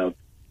feeling of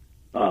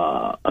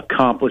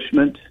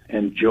accomplishment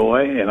and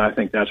joy, and I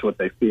think that's what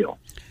they feel.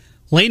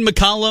 Lane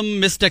McCollum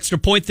missed extra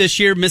point this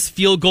year, missed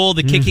field goal.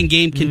 The kicking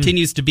game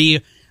continues to be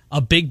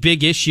a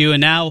big issue,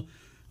 and now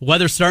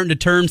weather's starting to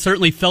turn.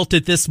 Certainly felt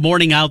it this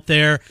morning out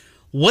there.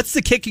 What's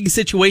the kicking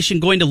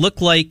situation going to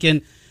look like?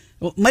 And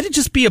might it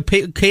just be a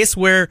case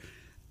where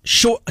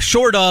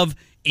short of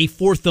a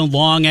 4th and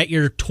long at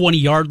your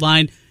 20-yard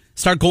line,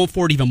 start going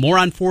for it even more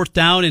on 4th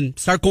down and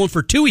start going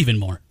for 2 even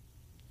more?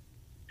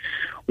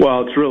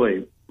 Well, it's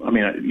really, I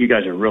mean, you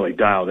guys are really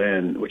dialed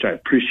in, which I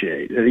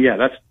appreciate.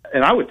 Yeah,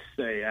 and I would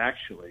say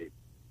actually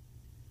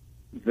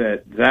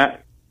that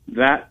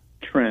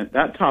trend,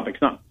 that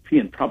topic's not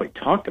being probably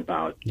talked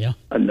about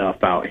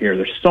enough out here.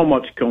 There's so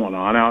much going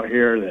on out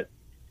here that,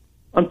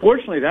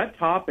 unfortunately, that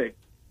topic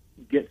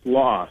gets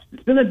lost.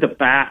 It's been a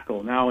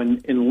debacle. Now,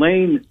 in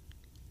Lane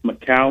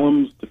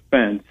McCallum's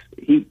defense,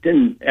 he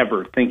didn't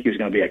ever think he was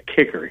going to be a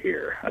kicker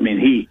here. I mean,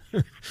 he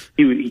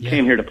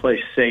came here to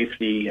play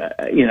safety.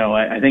 I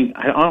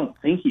don't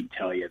think he'd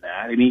tell you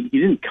that. I mean, he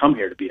didn't come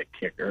here to be a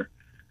kicker.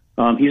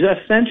 He's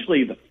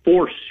essentially the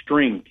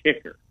 4th-string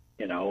kicker.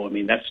 I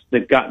mean,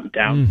 they've gotten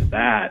down to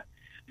that.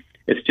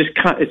 It's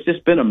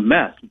just been a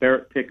mess.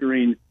 Barrett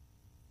Pickering,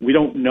 we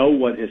don't know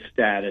what his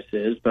status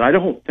is, but I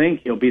don't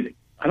think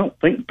I don't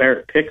think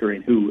Barrett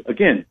Pickering, who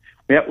again,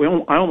 I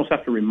almost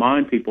have to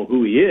remind people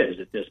who he is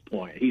at this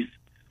point. He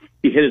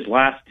hit his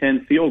last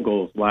 10 field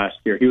goals last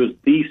year. He was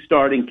the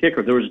starting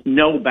kicker. There was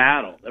no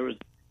battle. There was,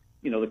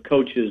 the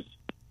coaches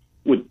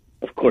would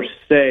of course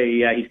say,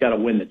 yeah, he's got to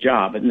win the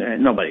job,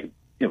 and nobody.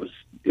 It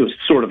was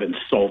sort of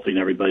insulting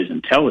everybody's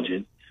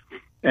intelligence.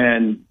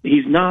 And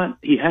he's not.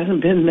 He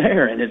hasn't been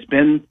there, and it's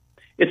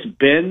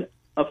been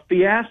a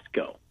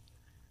fiasco.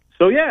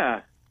 So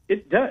yeah,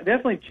 it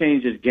definitely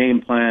changes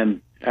game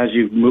plan as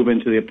you move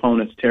into the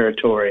opponent's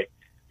territory.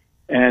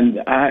 And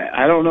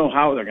I don't know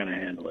how they're going to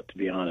handle it, to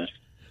be honest.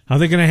 How are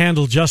they going to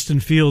handle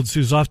Justin Fields,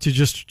 who's off to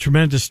just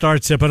tremendous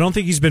starts? I don't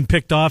think he's been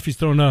picked off. He's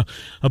thrown a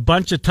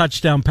bunch of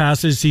touchdown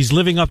passes. He's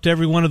living up to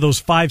every one of those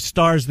 5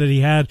 stars that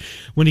he had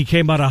when he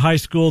came out of high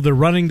school. They're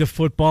running the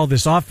football.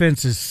 This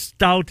offense is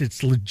stout.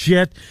 It's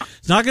legit.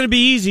 It's not going to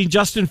be easy.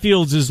 Justin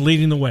Fields is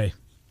leading the way.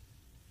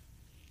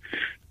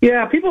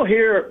 Yeah, people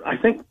here, I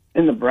think,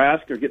 in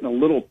Nebraska are getting a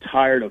little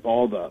tired of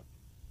all the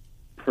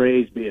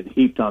praise being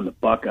heaped on the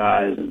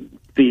Buckeyes and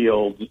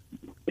Fields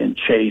and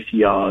Chase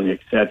Young,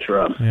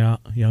 etc. Yeah,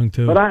 Young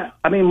too. But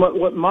I mean,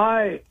 what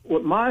my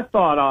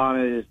thought on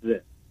it is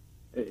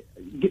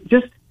that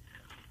just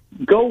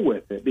go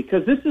with it,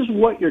 because this is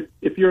what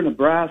if you're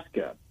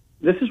Nebraska,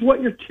 this is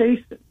what you're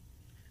chasing.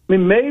 I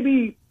mean,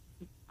 maybe,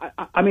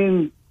 I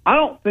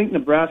don't think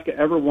Nebraska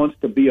ever wants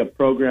to be a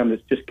program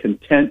that's just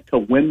content to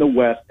win the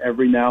West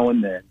every now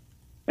and then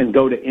and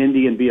go to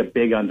Indy and be a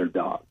big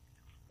underdog.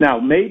 Now,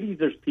 maybe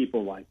there's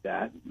people like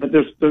that, but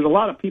there's a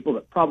lot of people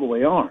that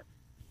probably aren't.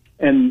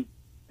 And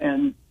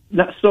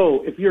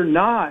so if you're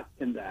not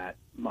in that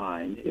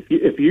mind,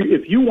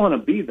 if you want to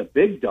be the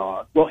big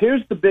dog, well,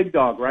 here's the big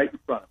dog right in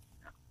front of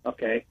you.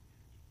 Okay,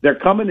 they're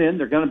coming in.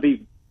 They're going to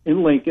be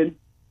in Lincoln.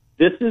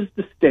 This is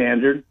the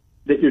standard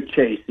that you're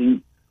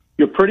chasing.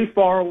 You're pretty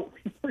far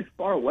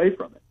away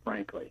from it,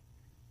 frankly.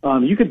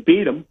 You could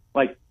beat them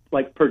like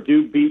like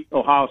Purdue beat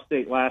Ohio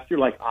State last year,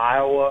 like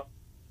Iowa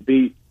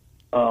beat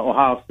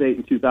Ohio State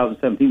in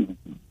 2017,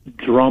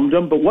 drummed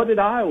them. But what did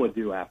Iowa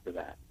do after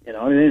that? They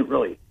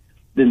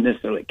didn't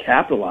necessarily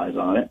capitalize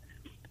on it.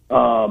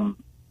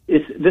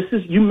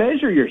 You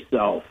measure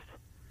yourself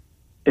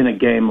in a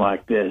game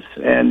like this.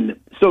 And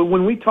so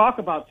when we talk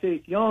about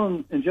Chase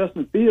Young and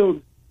Justin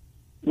Fields,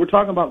 we're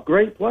talking about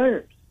great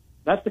players.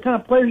 That's the kind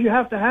of players you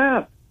have to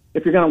have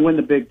if you're going to win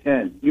the Big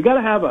Ten. You got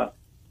to have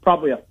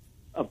probably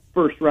a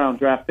first-round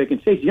draft pick,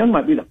 and Chase Young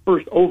might be the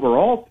first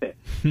overall pick.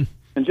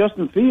 And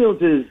Justin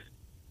Fields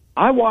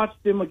I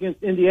watched him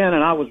against Indiana,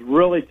 and I was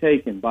really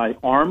taken by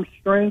arm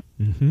strength,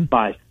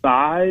 by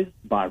size,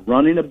 by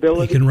running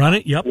ability. He can run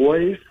it, yep.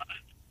 Poise.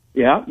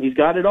 Yeah, he's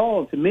got it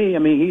all. To me, I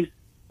mean,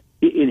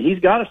 he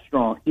has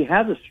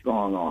a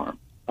strong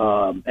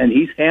arm, and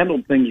he's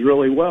handled things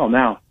really well.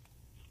 Now,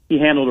 he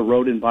handled a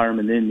road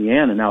environment in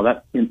Indiana. Now,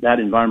 that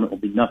environment will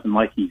be nothing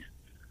like he's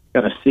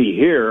going to see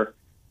here.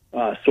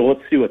 So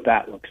let's see what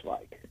that looks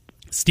like.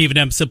 Stephen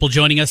M. Sipple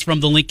joining us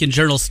from the Lincoln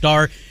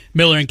Journal-Star,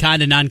 Miller and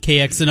Condon on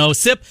KXNO.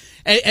 Sip,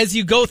 as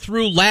you go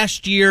through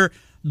last year,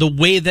 the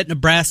way that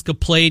Nebraska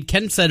played,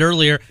 Ken said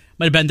earlier,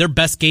 might have been their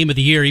best game of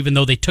the year, even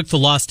though they took the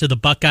loss to the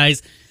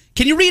Buckeyes.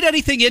 Can you read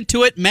anything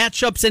into it,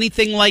 matchups,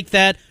 anything like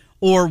that,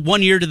 or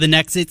one year to the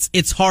next?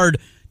 It's hard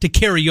to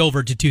carry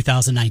over to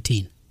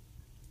 2019.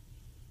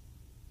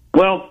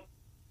 Well,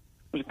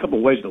 there's a couple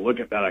of ways to look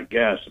at that, I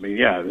guess. I mean,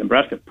 yeah,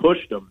 Nebraska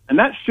pushed them, and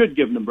that should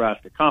give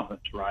Nebraska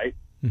confidence, right?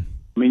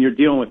 I mean, you're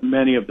dealing with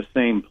many of the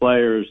same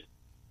players.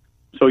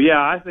 So, yeah,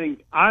 I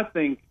think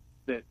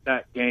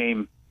that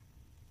game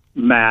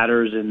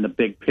matters in the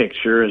big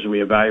picture as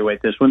we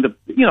evaluate this one.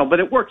 But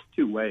it works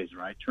two ways,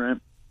 right,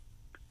 Trent?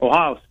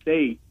 Ohio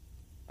State,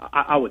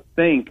 I would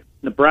think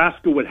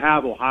Nebraska would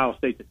have Ohio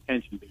State's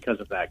attention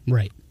because of that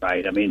game,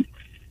 right? I mean,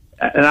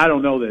 and I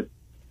don't know that,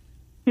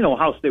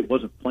 Ohio State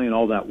wasn't playing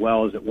all that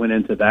well as it went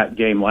into that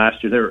game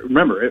last year.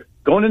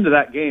 Going into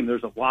that game,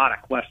 there's a lot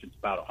of questions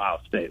about Ohio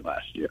State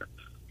last year.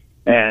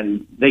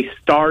 And they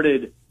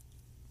started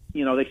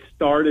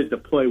to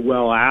play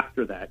well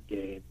after that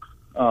game.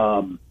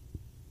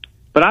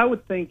 But I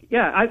would think,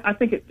 I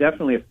think it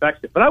definitely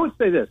affects it. But I would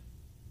say this.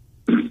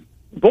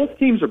 Both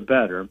teams are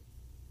better.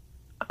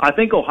 I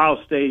think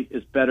Ohio State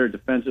is better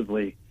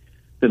defensively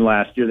than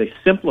last year. They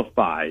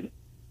simplified,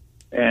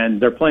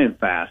 and they're playing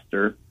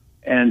faster.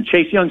 And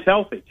Chase Young's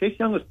healthy.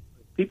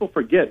 People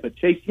forget, but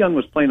Chase Young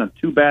was playing on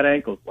two bad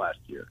ankles last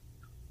year.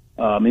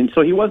 And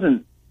so he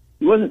wasn't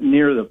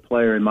near the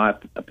player, in my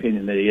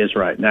opinion, that he is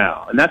right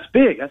now. And that's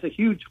big. That's a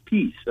huge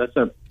piece.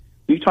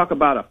 You talk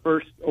about a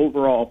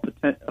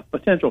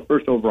potential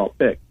first overall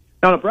pick.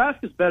 Now,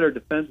 Nebraska's better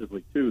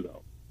defensively, too,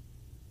 though.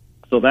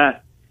 So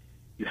that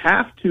you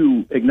have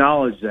to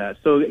acknowledge that.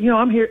 So,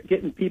 I'm here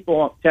getting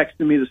people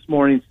texting me this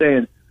morning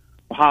saying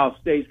Ohio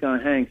State's going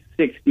to hang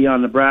 60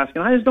 on Nebraska,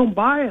 and I just don't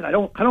buy it. I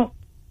don't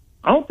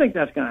think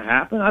that's going to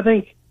happen. I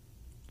think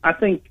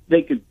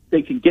they could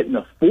get in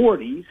the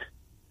 40s,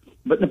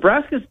 but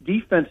Nebraska's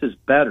defense is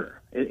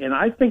better, and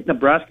I think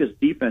Nebraska's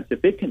defense,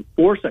 if it can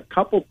force a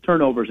couple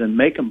turnovers and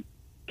make them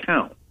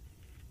count,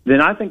 then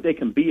I think they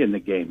can be in the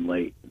game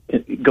late,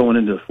 going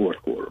into the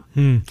fourth quarter.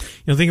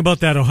 Think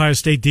about that Ohio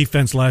State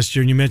defense last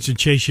year, and you mentioned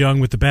Chase Young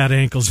with the bad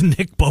ankles, and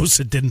Nick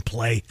Bosa didn't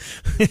play.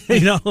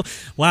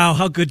 Wow,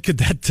 how good could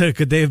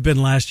they have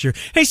been last year?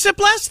 Hey, Sip,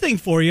 last thing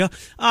for you,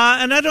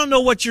 and I don't know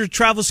what your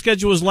travel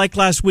schedule was like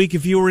last week,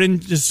 if you were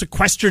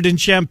sequestered in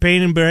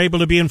Champaign and were able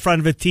to be in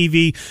front of a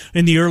TV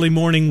in the early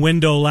morning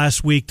window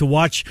last week to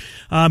watch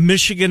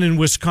Michigan and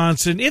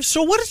Wisconsin. If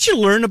so, what did you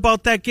learn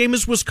about that game?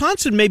 Is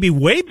Wisconsin maybe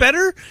way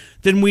better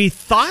than we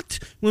thought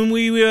when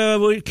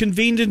we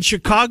convened in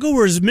Chicago,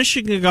 or has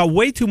Michigan got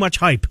way too much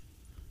hype?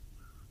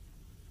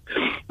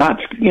 I'm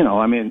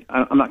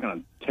not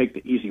going to take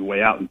the easy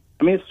way out.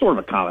 I mean, it's sort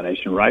of a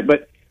combination, right?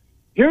 But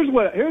here's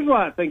what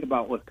I think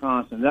about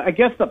Wisconsin. I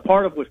guess the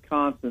part of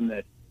Wisconsin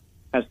that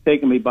has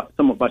taken me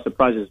somewhat by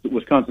surprise is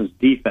Wisconsin's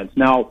defense.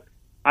 Now,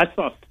 I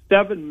saw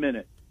 7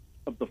 minutes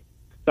of the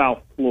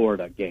South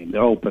Florida game, the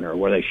opener,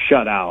 where they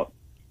shut out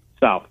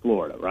South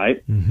Florida,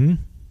 right? Mm-hmm.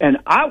 And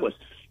I was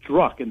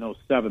struck in those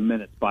 7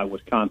 minutes by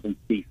Wisconsin's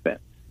defense.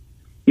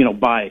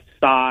 By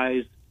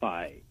size,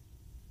 by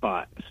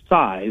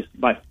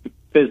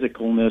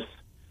physicalness,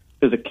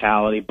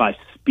 physicality, by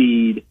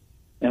speed,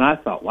 and I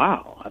thought,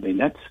 wow. I mean,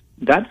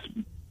 that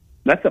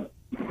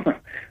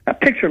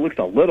picture looks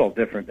a little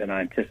different than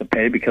I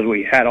anticipated because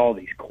we had all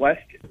these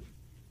questions.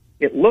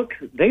 They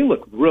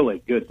look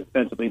really good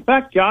defensively. In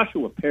fact,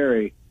 Joshua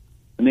Perry,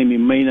 a name you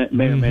may or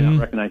may not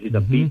recognize, he's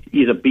a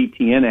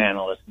BTN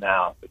analyst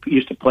now. He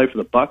used to play for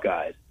the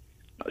Buckeyes.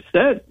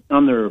 Said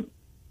on their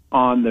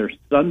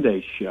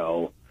Sunday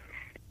show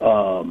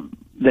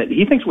that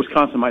he thinks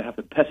Wisconsin might have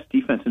the best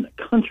defense in the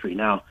country.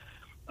 Now,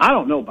 I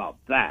don't know about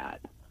that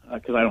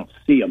because I don't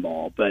see them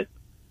all, but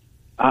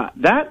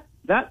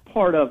that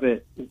part of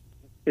it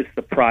is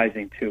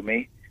surprising to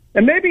me.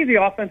 And maybe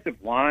the offensive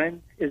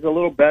line is a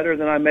little better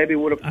than I maybe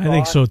would have thought. I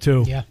think so,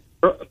 too. Yeah.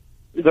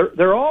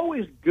 they're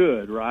always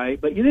good, right?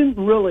 But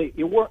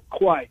you weren't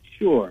quite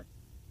sure.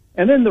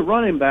 And then the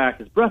running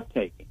back is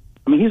breathtaking.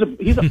 I mean,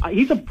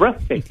 he's a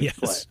breathtaking yes.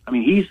 play. I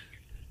mean,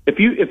 if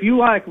you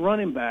like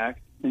running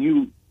back,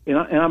 and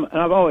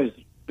I've always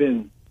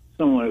been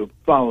someone who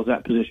follows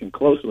that position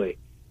closely.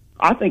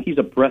 I think he's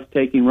a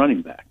breathtaking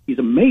running back. He's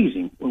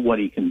amazing with what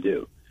he can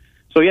do.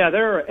 So yeah,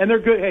 they're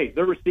good. Hey,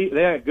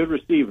 they have good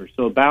receivers,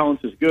 so balance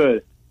is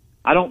good.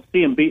 I don't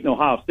see them beating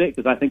Ohio State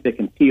because I think they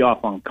can tee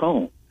off on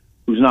Cone,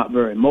 who's not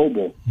very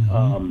mobile.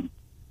 Mm-hmm.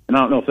 And I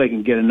don't know if they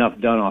can get enough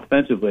done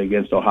offensively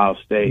against Ohio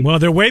State. Well,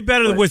 they're way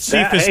better with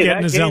Cephas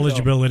getting his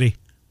eligibility.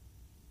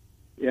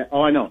 Yeah.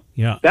 Oh, I know.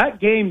 Yeah. That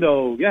game,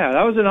 though,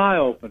 that was an eye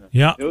opener.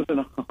 Yeah.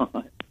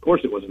 Of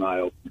course, it was an eye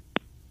opener.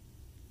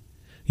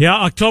 Yeah,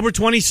 October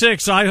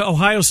 26th,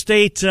 Ohio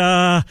State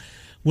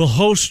will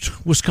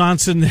host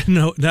Wisconsin.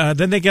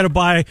 Then they get a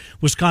bye.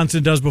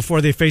 Wisconsin does before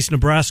they face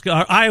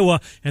Iowa,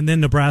 and then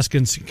Nebraska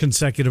in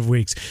consecutive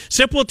weeks.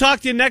 Sip, we'll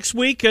talk to you next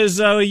week as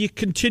you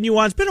continue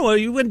on. It's been a while.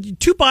 You went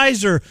 2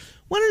 byes, or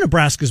when are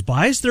Nebraska's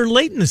byes? They're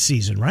late in the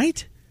season,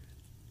 right?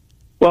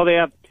 Well, they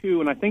have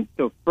 2, and I think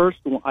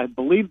I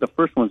believe the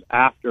first one's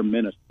after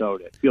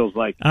Minnesota. It feels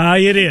like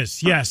it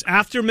is, yes,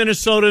 after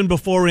Minnesota and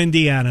before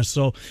Indiana.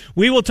 So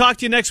we will talk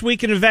to you next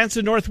week in advance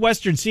of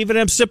Northwestern. Stephen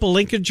M. Sipple,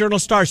 Lincoln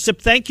Journal-Star. Sip,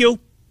 thank you.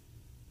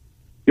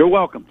 You're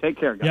welcome. Take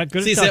care, guys. Yeah,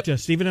 good to talk to you.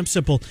 Stephen M.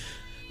 Sipple,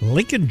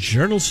 Lincoln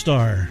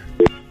Journal-Star.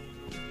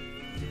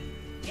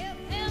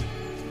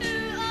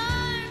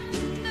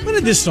 When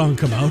did this song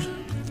come out?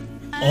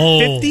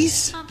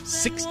 50s?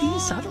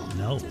 60s? I don't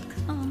know.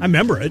 I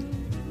remember it.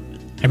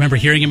 I remember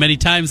hearing it many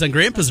times on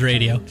Grandpa's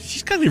radio.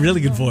 She's got a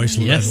really good voice,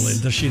 Loretta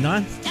Lynn, does she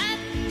not?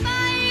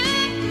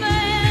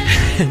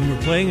 And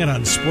we're playing it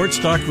on Sports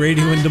Talk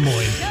Radio in Des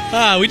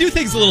Moines. We do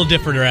things a little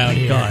different around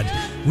here. God.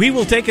 We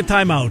will take a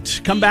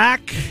timeout. Come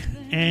back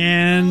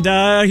and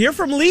hear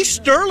from Lee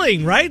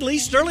Sterling, right? Lee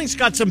Sterling's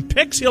got some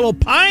picks. He'll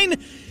opine.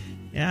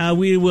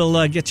 We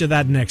will get you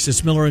that next.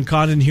 It's Miller and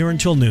Condon here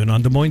until noon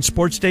on Des Moines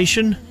Sports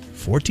Station,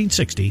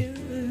 1460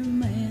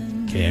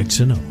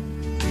 KXNO.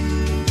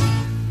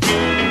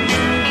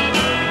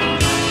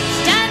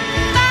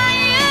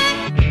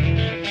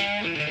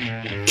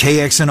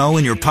 KXNO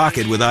in your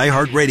pocket with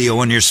iHeartRadio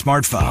on your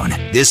smartphone.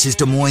 This is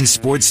Des Moines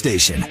Sports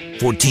Station,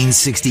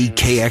 1460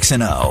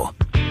 KXNO.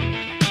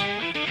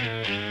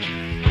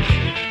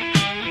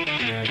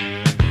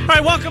 All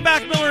right, welcome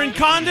back, Miller and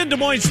Condon, Des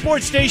Moines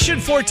Sports Station,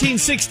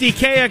 1460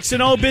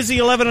 KXNO. Busy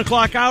 11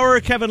 o'clock hour.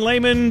 Kevin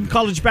Lehman,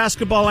 college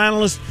basketball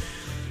analyst,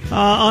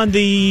 on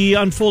the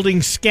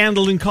unfolding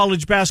scandal in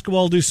college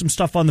basketball. Do some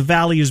stuff on the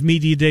Valley as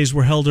media days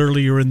were held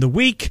earlier in the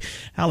week.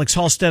 Alex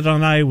Halstead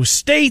on Iowa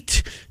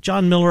State.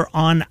 John Miller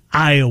on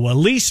Iowa.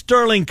 Lee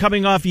Sterling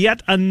coming off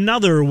yet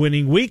another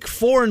winning week.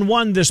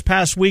 4-1 this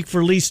past week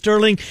for Lee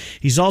Sterling.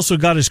 He's also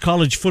got his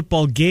college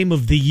football game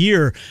of the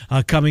year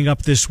coming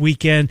up this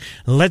weekend.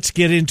 Let's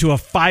get into a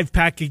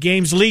 5-pack of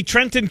games. Lee,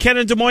 Trenton, Ken,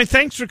 and Des Moines,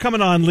 thanks for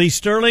coming on, Lee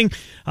Sterling.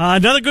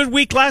 Another good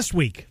week last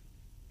week.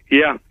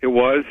 Yeah, it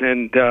was,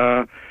 and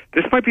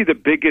this might be the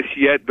biggest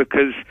yet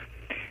because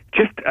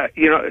just,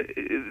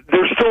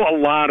 there's still a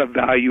lot of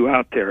value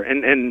out there,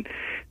 and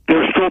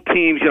there's still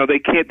teams,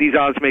 these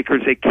odds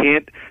makers, they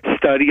can't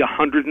study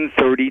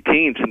 130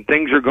 teams, and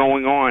things are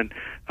going on.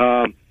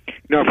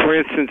 For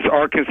instance,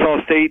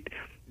 Arkansas State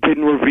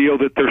didn't reveal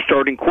that their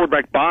starting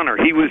quarterback, Bonner,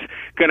 he was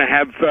going to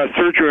have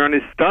surgery on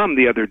his thumb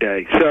the other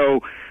day, so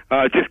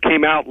it just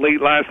came out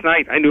late last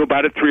night. I knew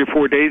about it 3 or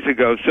 4 days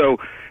ago, so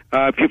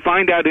if you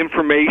find out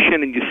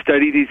information and you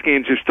study these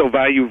games, there's still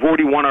value. We've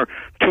already won our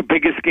 2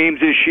 biggest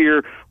games this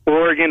year.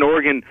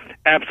 Oregon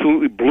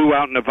absolutely blew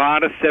out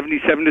Nevada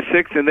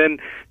 77-6, and then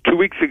 2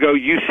 weeks ago,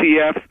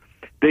 UCF,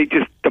 they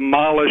just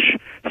demolish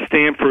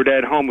Stanford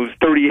at home. It was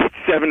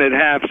 37 at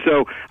half.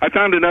 So I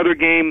found another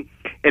game,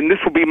 and this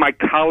will be my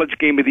college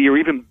game of the year,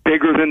 even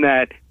bigger than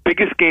that.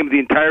 Biggest game of the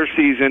entire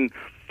season.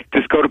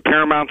 Just go to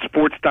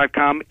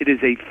ParamountSports.com. It is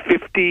a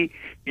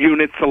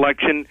 50-unit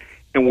selection,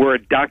 and we're a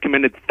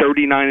documented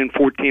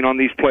 39-14 on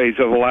these plays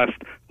over the last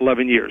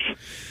 11 years.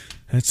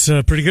 That's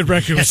a pretty good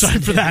record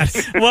aside for that.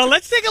 Well,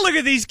 let's take a look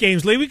at these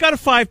games, Lee. We got a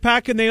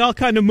 5-pack, and they all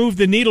kind of move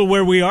the needle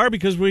where we are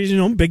because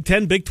we're, Big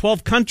 10, Big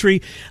 12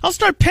 country. I'll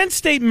start Penn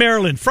State,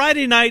 Maryland.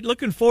 Friday night,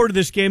 looking forward to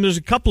this game. There's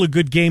a couple of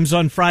good games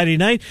on Friday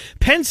night.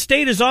 Penn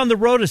State is on the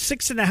road, a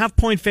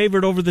 6.5-point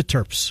favorite over the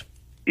Terps.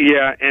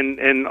 Yeah,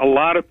 and a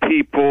lot of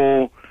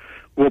people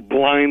will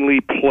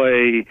blindly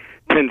play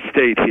Penn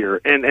State here.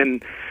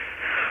 And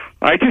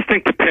I just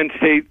think the Penn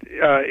State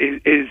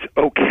is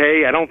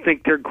okay. I don't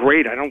think they're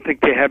great. I don't think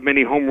they have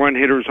many home run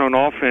hitters on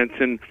offense.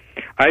 And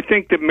I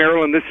think that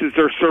Maryland, this is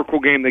their circle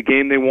game, the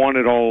game they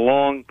wanted all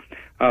along.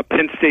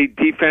 Penn State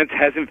defense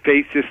hasn't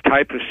faced this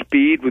type of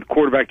speed with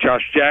quarterback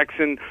Josh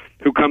Jackson,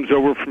 who comes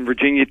over from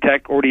Virginia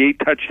Tech, already 8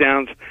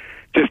 touchdowns,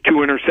 just 2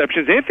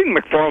 interceptions. Anthony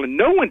McFarland,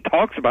 no one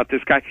talks about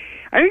this guy.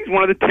 I think he's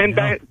one of the 10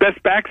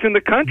 best backs in the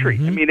country.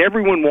 Mm-hmm. I mean,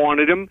 everyone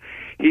wanted him.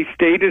 He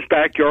stayed in his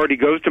backyard. He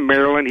goes to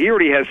Maryland. He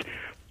already has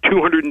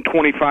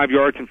 225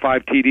 yards and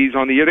 5 TDs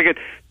on the year. They got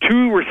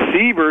 2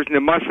 receivers,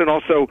 Namath and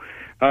also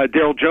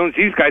Daryl Jones.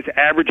 These guys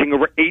averaging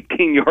over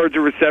 18 yards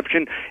of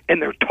reception,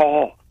 and they're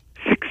tall,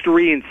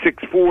 6'3" and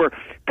 6'4".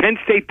 Penn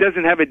State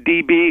doesn't have a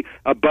DB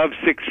above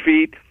 6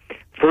 feet.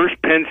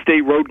 First Penn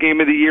State road game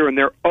of the year, and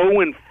they're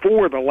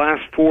 0-4 the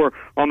last 4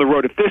 on the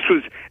road. If this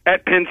was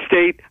at Penn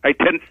State, I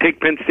tend to take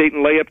Penn State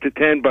and lay up to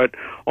 10, but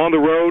on the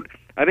road,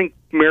 I think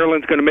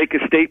Maryland's going to make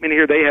a statement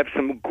here. They have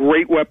some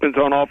great weapons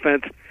on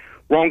offense.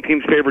 Wrong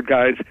team's favored,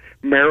 guys.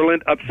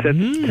 Maryland upsets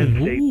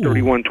Penn State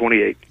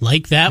 31-28.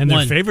 Like that and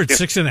one. And their favorite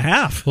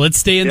 6.5. Let's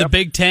stay in the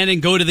Big Ten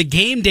and go to the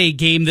game day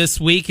game this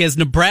week as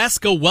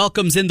Nebraska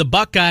welcomes in the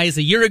Buckeyes.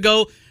 A year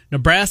ago,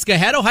 Nebraska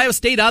had Ohio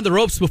State on the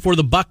ropes before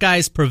the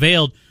Buckeyes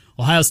prevailed.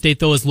 Ohio State,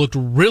 though, has looked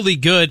really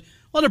good.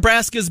 Well,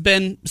 Nebraska's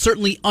been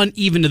certainly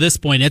uneven to this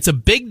point. It's a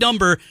big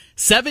number,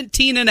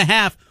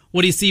 17.5.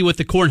 What do you see with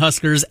the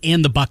Cornhuskers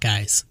and the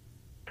Buckeyes?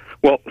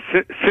 Well,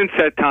 since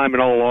that time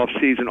and all off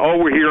season, all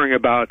we're hearing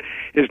about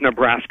is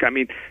Nebraska. I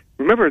mean,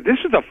 remember, this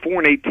was a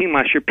 4-8 team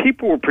last year.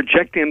 People were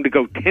projecting them to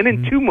go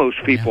 10-2.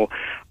 Most people.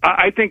 Yeah.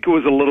 I think it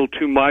was a little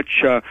too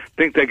much. I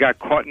think they got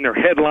caught in their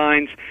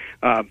headlines.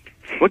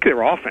 Look at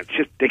their offense;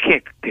 just they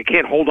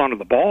can't hold on to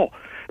the ball.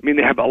 I mean,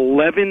 they have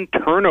 11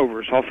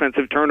 turnovers,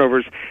 offensive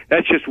turnovers.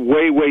 That's just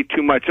way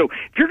too much. So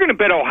if you're going to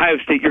bet Ohio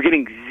State, you're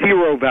getting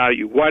zero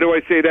value. Why do I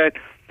say that?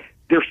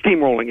 They're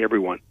steamrolling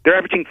everyone. They're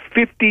averaging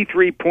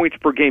 53 points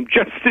per game.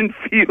 Justin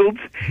Fields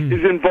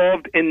is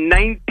involved in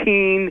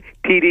 19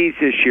 TDs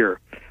this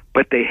year,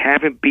 but they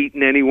haven't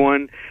beaten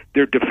anyone.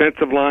 Their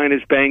defensive line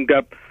is banged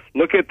up.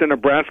 Look at the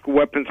Nebraska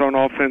weapons on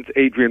offense.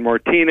 Adrian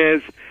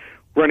Martinez,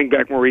 running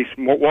back Maurice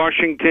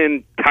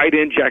Washington, tight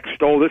end Jack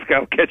Stoll. This guy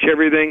will catch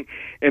everything.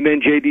 And then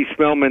J.D.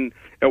 Spellman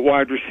at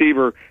wide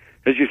receiver.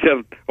 As you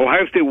said,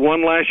 Ohio State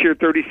won last year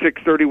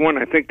 36-31.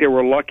 I think they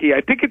were lucky.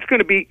 I think it's going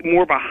to be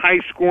more of a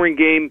high-scoring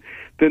game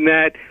than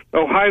that.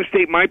 Ohio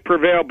State might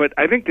prevail, but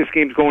I think this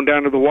game's going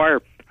down to the wire.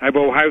 I have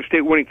Ohio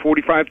State winning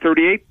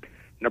 45-38.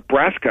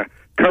 Nebraska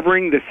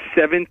covering the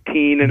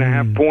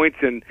 17.5 points.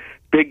 And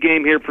big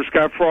game here for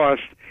Scott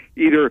Frost.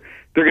 Either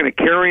they're going to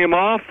carry him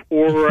off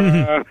or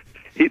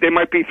they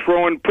might be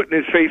putting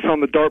his face on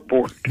the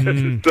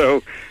dartboard.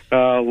 So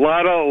a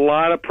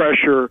lot of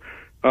pressure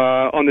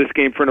on this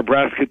game for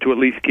Nebraska to at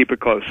least keep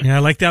it close. Yeah, I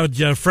like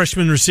that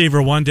freshman receiver,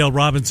 Wan'Dale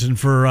Robinson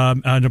for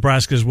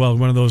Nebraska as well.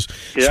 One of those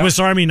Swiss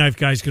Army knife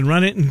guys, can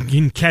run it and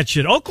can catch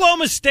it.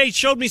 Oklahoma State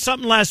showed me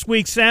something last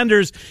week.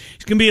 Sanders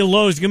is going to be a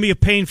low. He's going to be a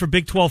pain for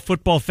Big 12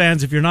 football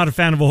fans. If you're not a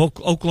fan of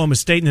Oklahoma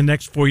State in the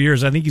next 4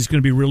 years, I think he's going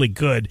to be really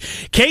good.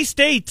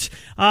 K-State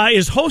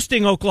is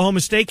hosting Oklahoma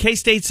State.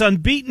 K-State's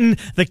unbeaten.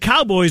 The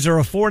Cowboys are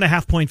a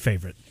 4.5-point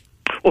favorite.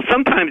 Well,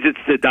 sometimes it's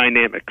the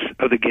dynamics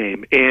of the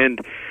game, and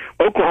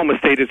Oklahoma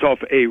State is off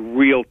a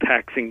real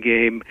taxing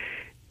game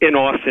in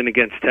Austin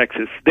against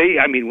Texas.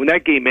 When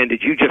that game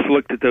ended, you just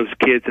looked at those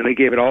kids and they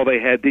gave it all they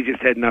had. They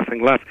just had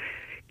nothing left.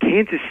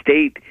 Kansas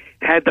State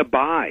had the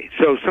bye.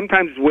 So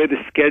sometimes the way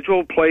the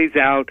schedule plays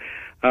out,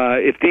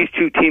 if these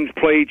two teams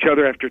play each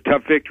other after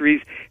tough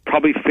victories,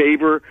 probably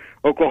favor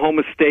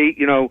Oklahoma State.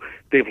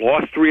 They've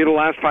lost 3 of the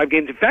last 5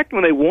 games. In fact,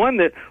 when they won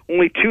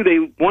only 2, they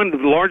won the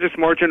largest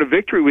margin of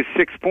victory with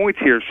 6 points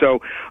here. So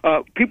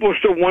people are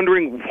still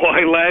wondering why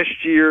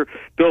last year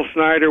Bill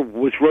Snyder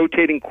was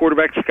rotating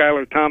quarterback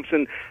Skylar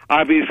Thompson,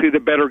 obviously the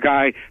better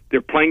guy.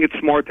 They're playing it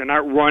smart. They're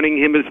not running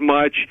him as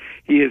much.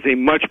 He is a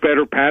much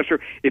better passer.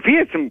 If he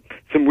had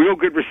some real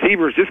good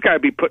receivers, this guy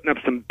would be putting up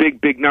some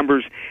big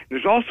numbers.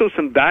 There's also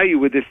some value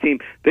with this team.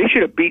 They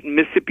should have beaten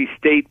Mississippi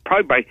State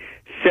probably by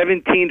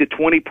 17 to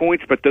 20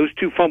 points, but those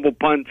 2 fumble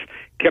punts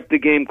kept the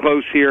game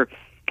close here.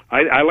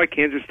 I like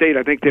Kansas State.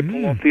 I think they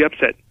pull off the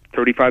upset,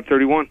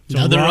 35-31.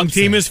 So the wrong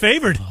team is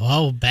favored.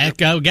 Oh,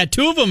 back out. We got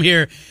 2 of them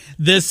here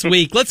this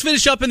week. Let's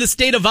finish up in the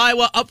state of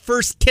Iowa. Up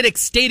first, Kinnick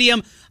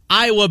Stadium.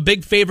 Iowa,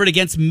 big favorite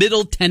against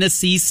Middle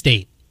Tennessee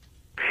State.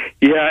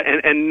 Yeah,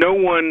 and no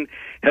one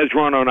has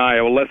run on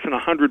Iowa. Less than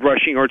 100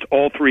 rushing yards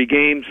all 3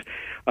 games.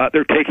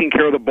 They're taking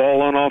care of the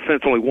ball on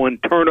offense. Only 1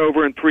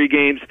 turnover in 3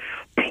 games,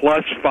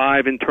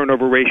 +5 in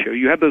turnover ratio.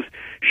 You have those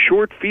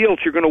short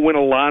fields, you're going to win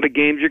a lot of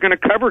games. You're going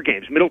to cover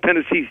games. Middle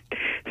Tennessee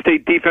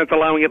State defense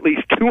allowing at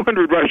least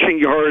 200 rushing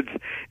yards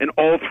in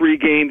all 3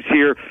 games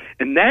here,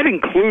 and that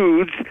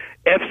includes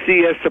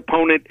FCS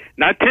opponent,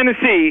 not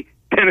Tennessee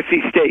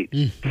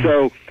State.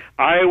 So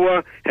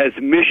Iowa has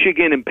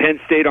Michigan and Penn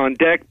State on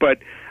deck, but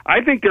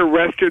I think they're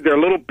rested. They're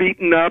a little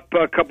beaten up,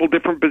 a couple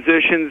different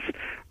positions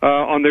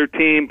on their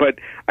team, but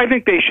I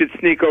think they should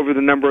sneak over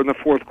the number in the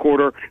fourth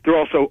quarter. They're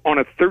also on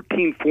a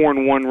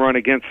 13-4-1 run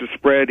against the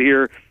spread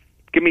here.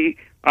 Give me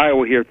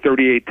Iowa here,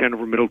 38-10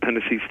 over Middle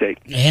Tennessee State.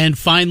 And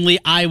finally,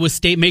 Iowa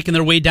State making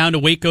their way down to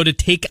Waco to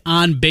take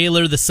on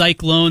Baylor. The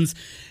Cyclones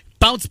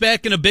bounce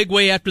back in a big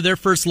way after their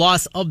first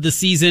loss of the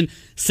season.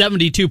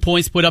 72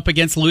 points put up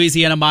against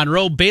Louisiana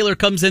Monroe. Baylor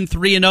comes in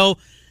 3-0.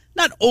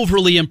 Not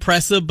overly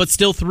impressive, but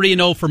still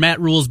 3-0 for Matt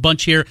Rule's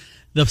bunch here.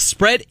 The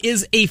spread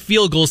is a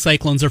field goal.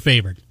 Cyclones are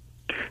favored.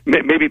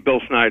 maybe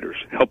Bill Snyder's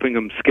helping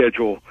them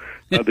schedule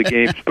the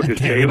games because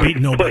Baylor's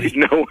played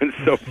no one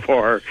so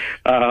far.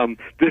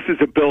 This is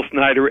a Bill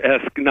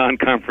Snyder-esque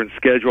non-conference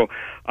schedule.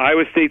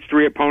 Iowa State's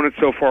 3 opponents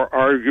so far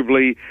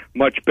arguably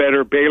much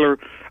better. Baylor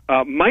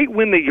might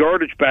win the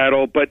yardage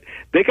battle, but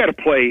they got to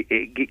play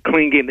a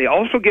clean game. They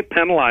also get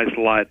penalized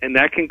a lot, and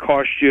that can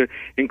cost you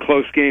in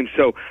close games.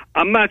 So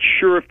I'm not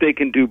sure if they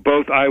can do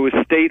both. Iowa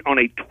State on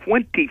a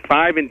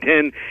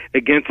 25-10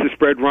 against the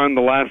spread run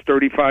the last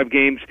 35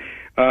 games.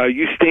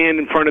 You stand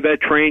in front of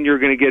that train, you're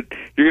going to get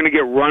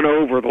run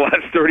over the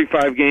last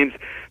 35 games.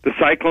 The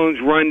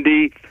Cyclones run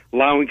D,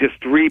 allowing just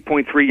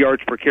 3.3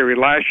 yards per carry.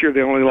 Last year,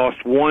 they only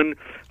lost 1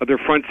 of their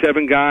front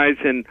 7 guys,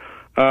 and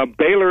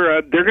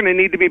Baylor, they're going to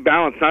need to be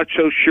balanced. Not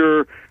so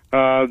sure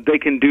they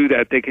can do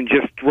that. They can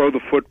just throw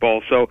the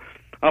football. So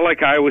I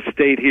like Iowa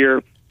State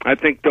here. I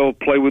think they'll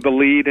play with the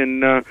lead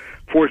and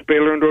force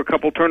Baylor into a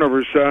couple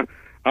turnovers.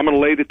 I'm going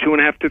to lay the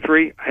 2.5 to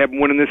 3. I have them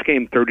winning this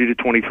game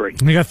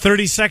 30-23. We got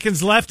 30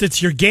 seconds left.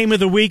 It's your game of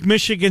the week.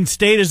 Michigan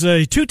State is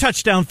a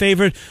 2-touchdown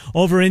favorite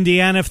over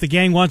Indiana. If the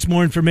gang wants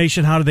more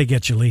information, how do they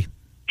get you, Lee?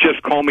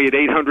 Just call me at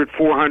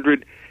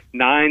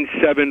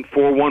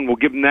 800-400-9741. We'll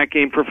give them that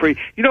game for free.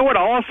 You know what?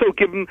 I'll also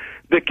give them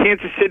the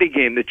Kansas City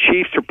game. The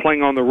Chiefs are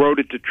playing on the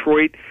road at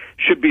Detroit.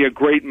 Should be a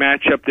great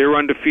matchup. They're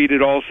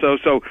undefeated also.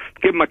 So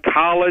give them a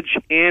college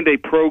and a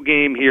pro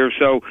game here.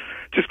 So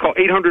just call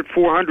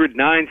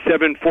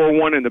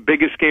 800-400-9741, and the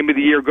biggest game of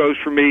the year goes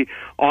for me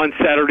on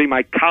Saturday,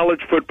 my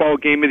college football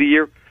game of the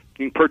year.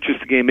 You can purchase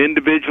the game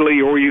individually,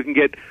 or you can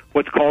get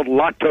what's called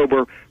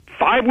Locktober.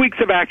 5 weeks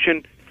of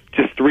action,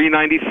 just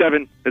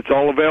 $3.97. It's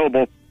all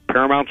available.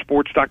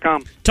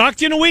 ParamountSports.com. Talk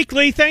to you in a week,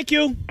 Lee. Thank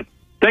you.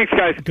 Thanks,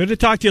 guys. Good to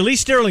talk to you. Lee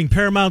Sterling,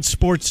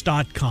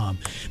 ParamountSports.com.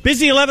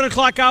 Busy 11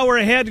 o'clock hour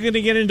ahead. We're going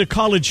to get into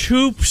college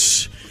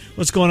hoops.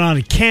 What's going on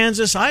in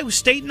Kansas, Iowa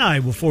State, and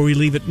Iowa before we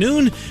leave at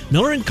noon.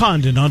 Miller and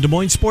Condon on Des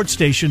Moines Sports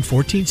Station,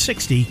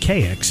 1460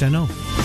 KXNO.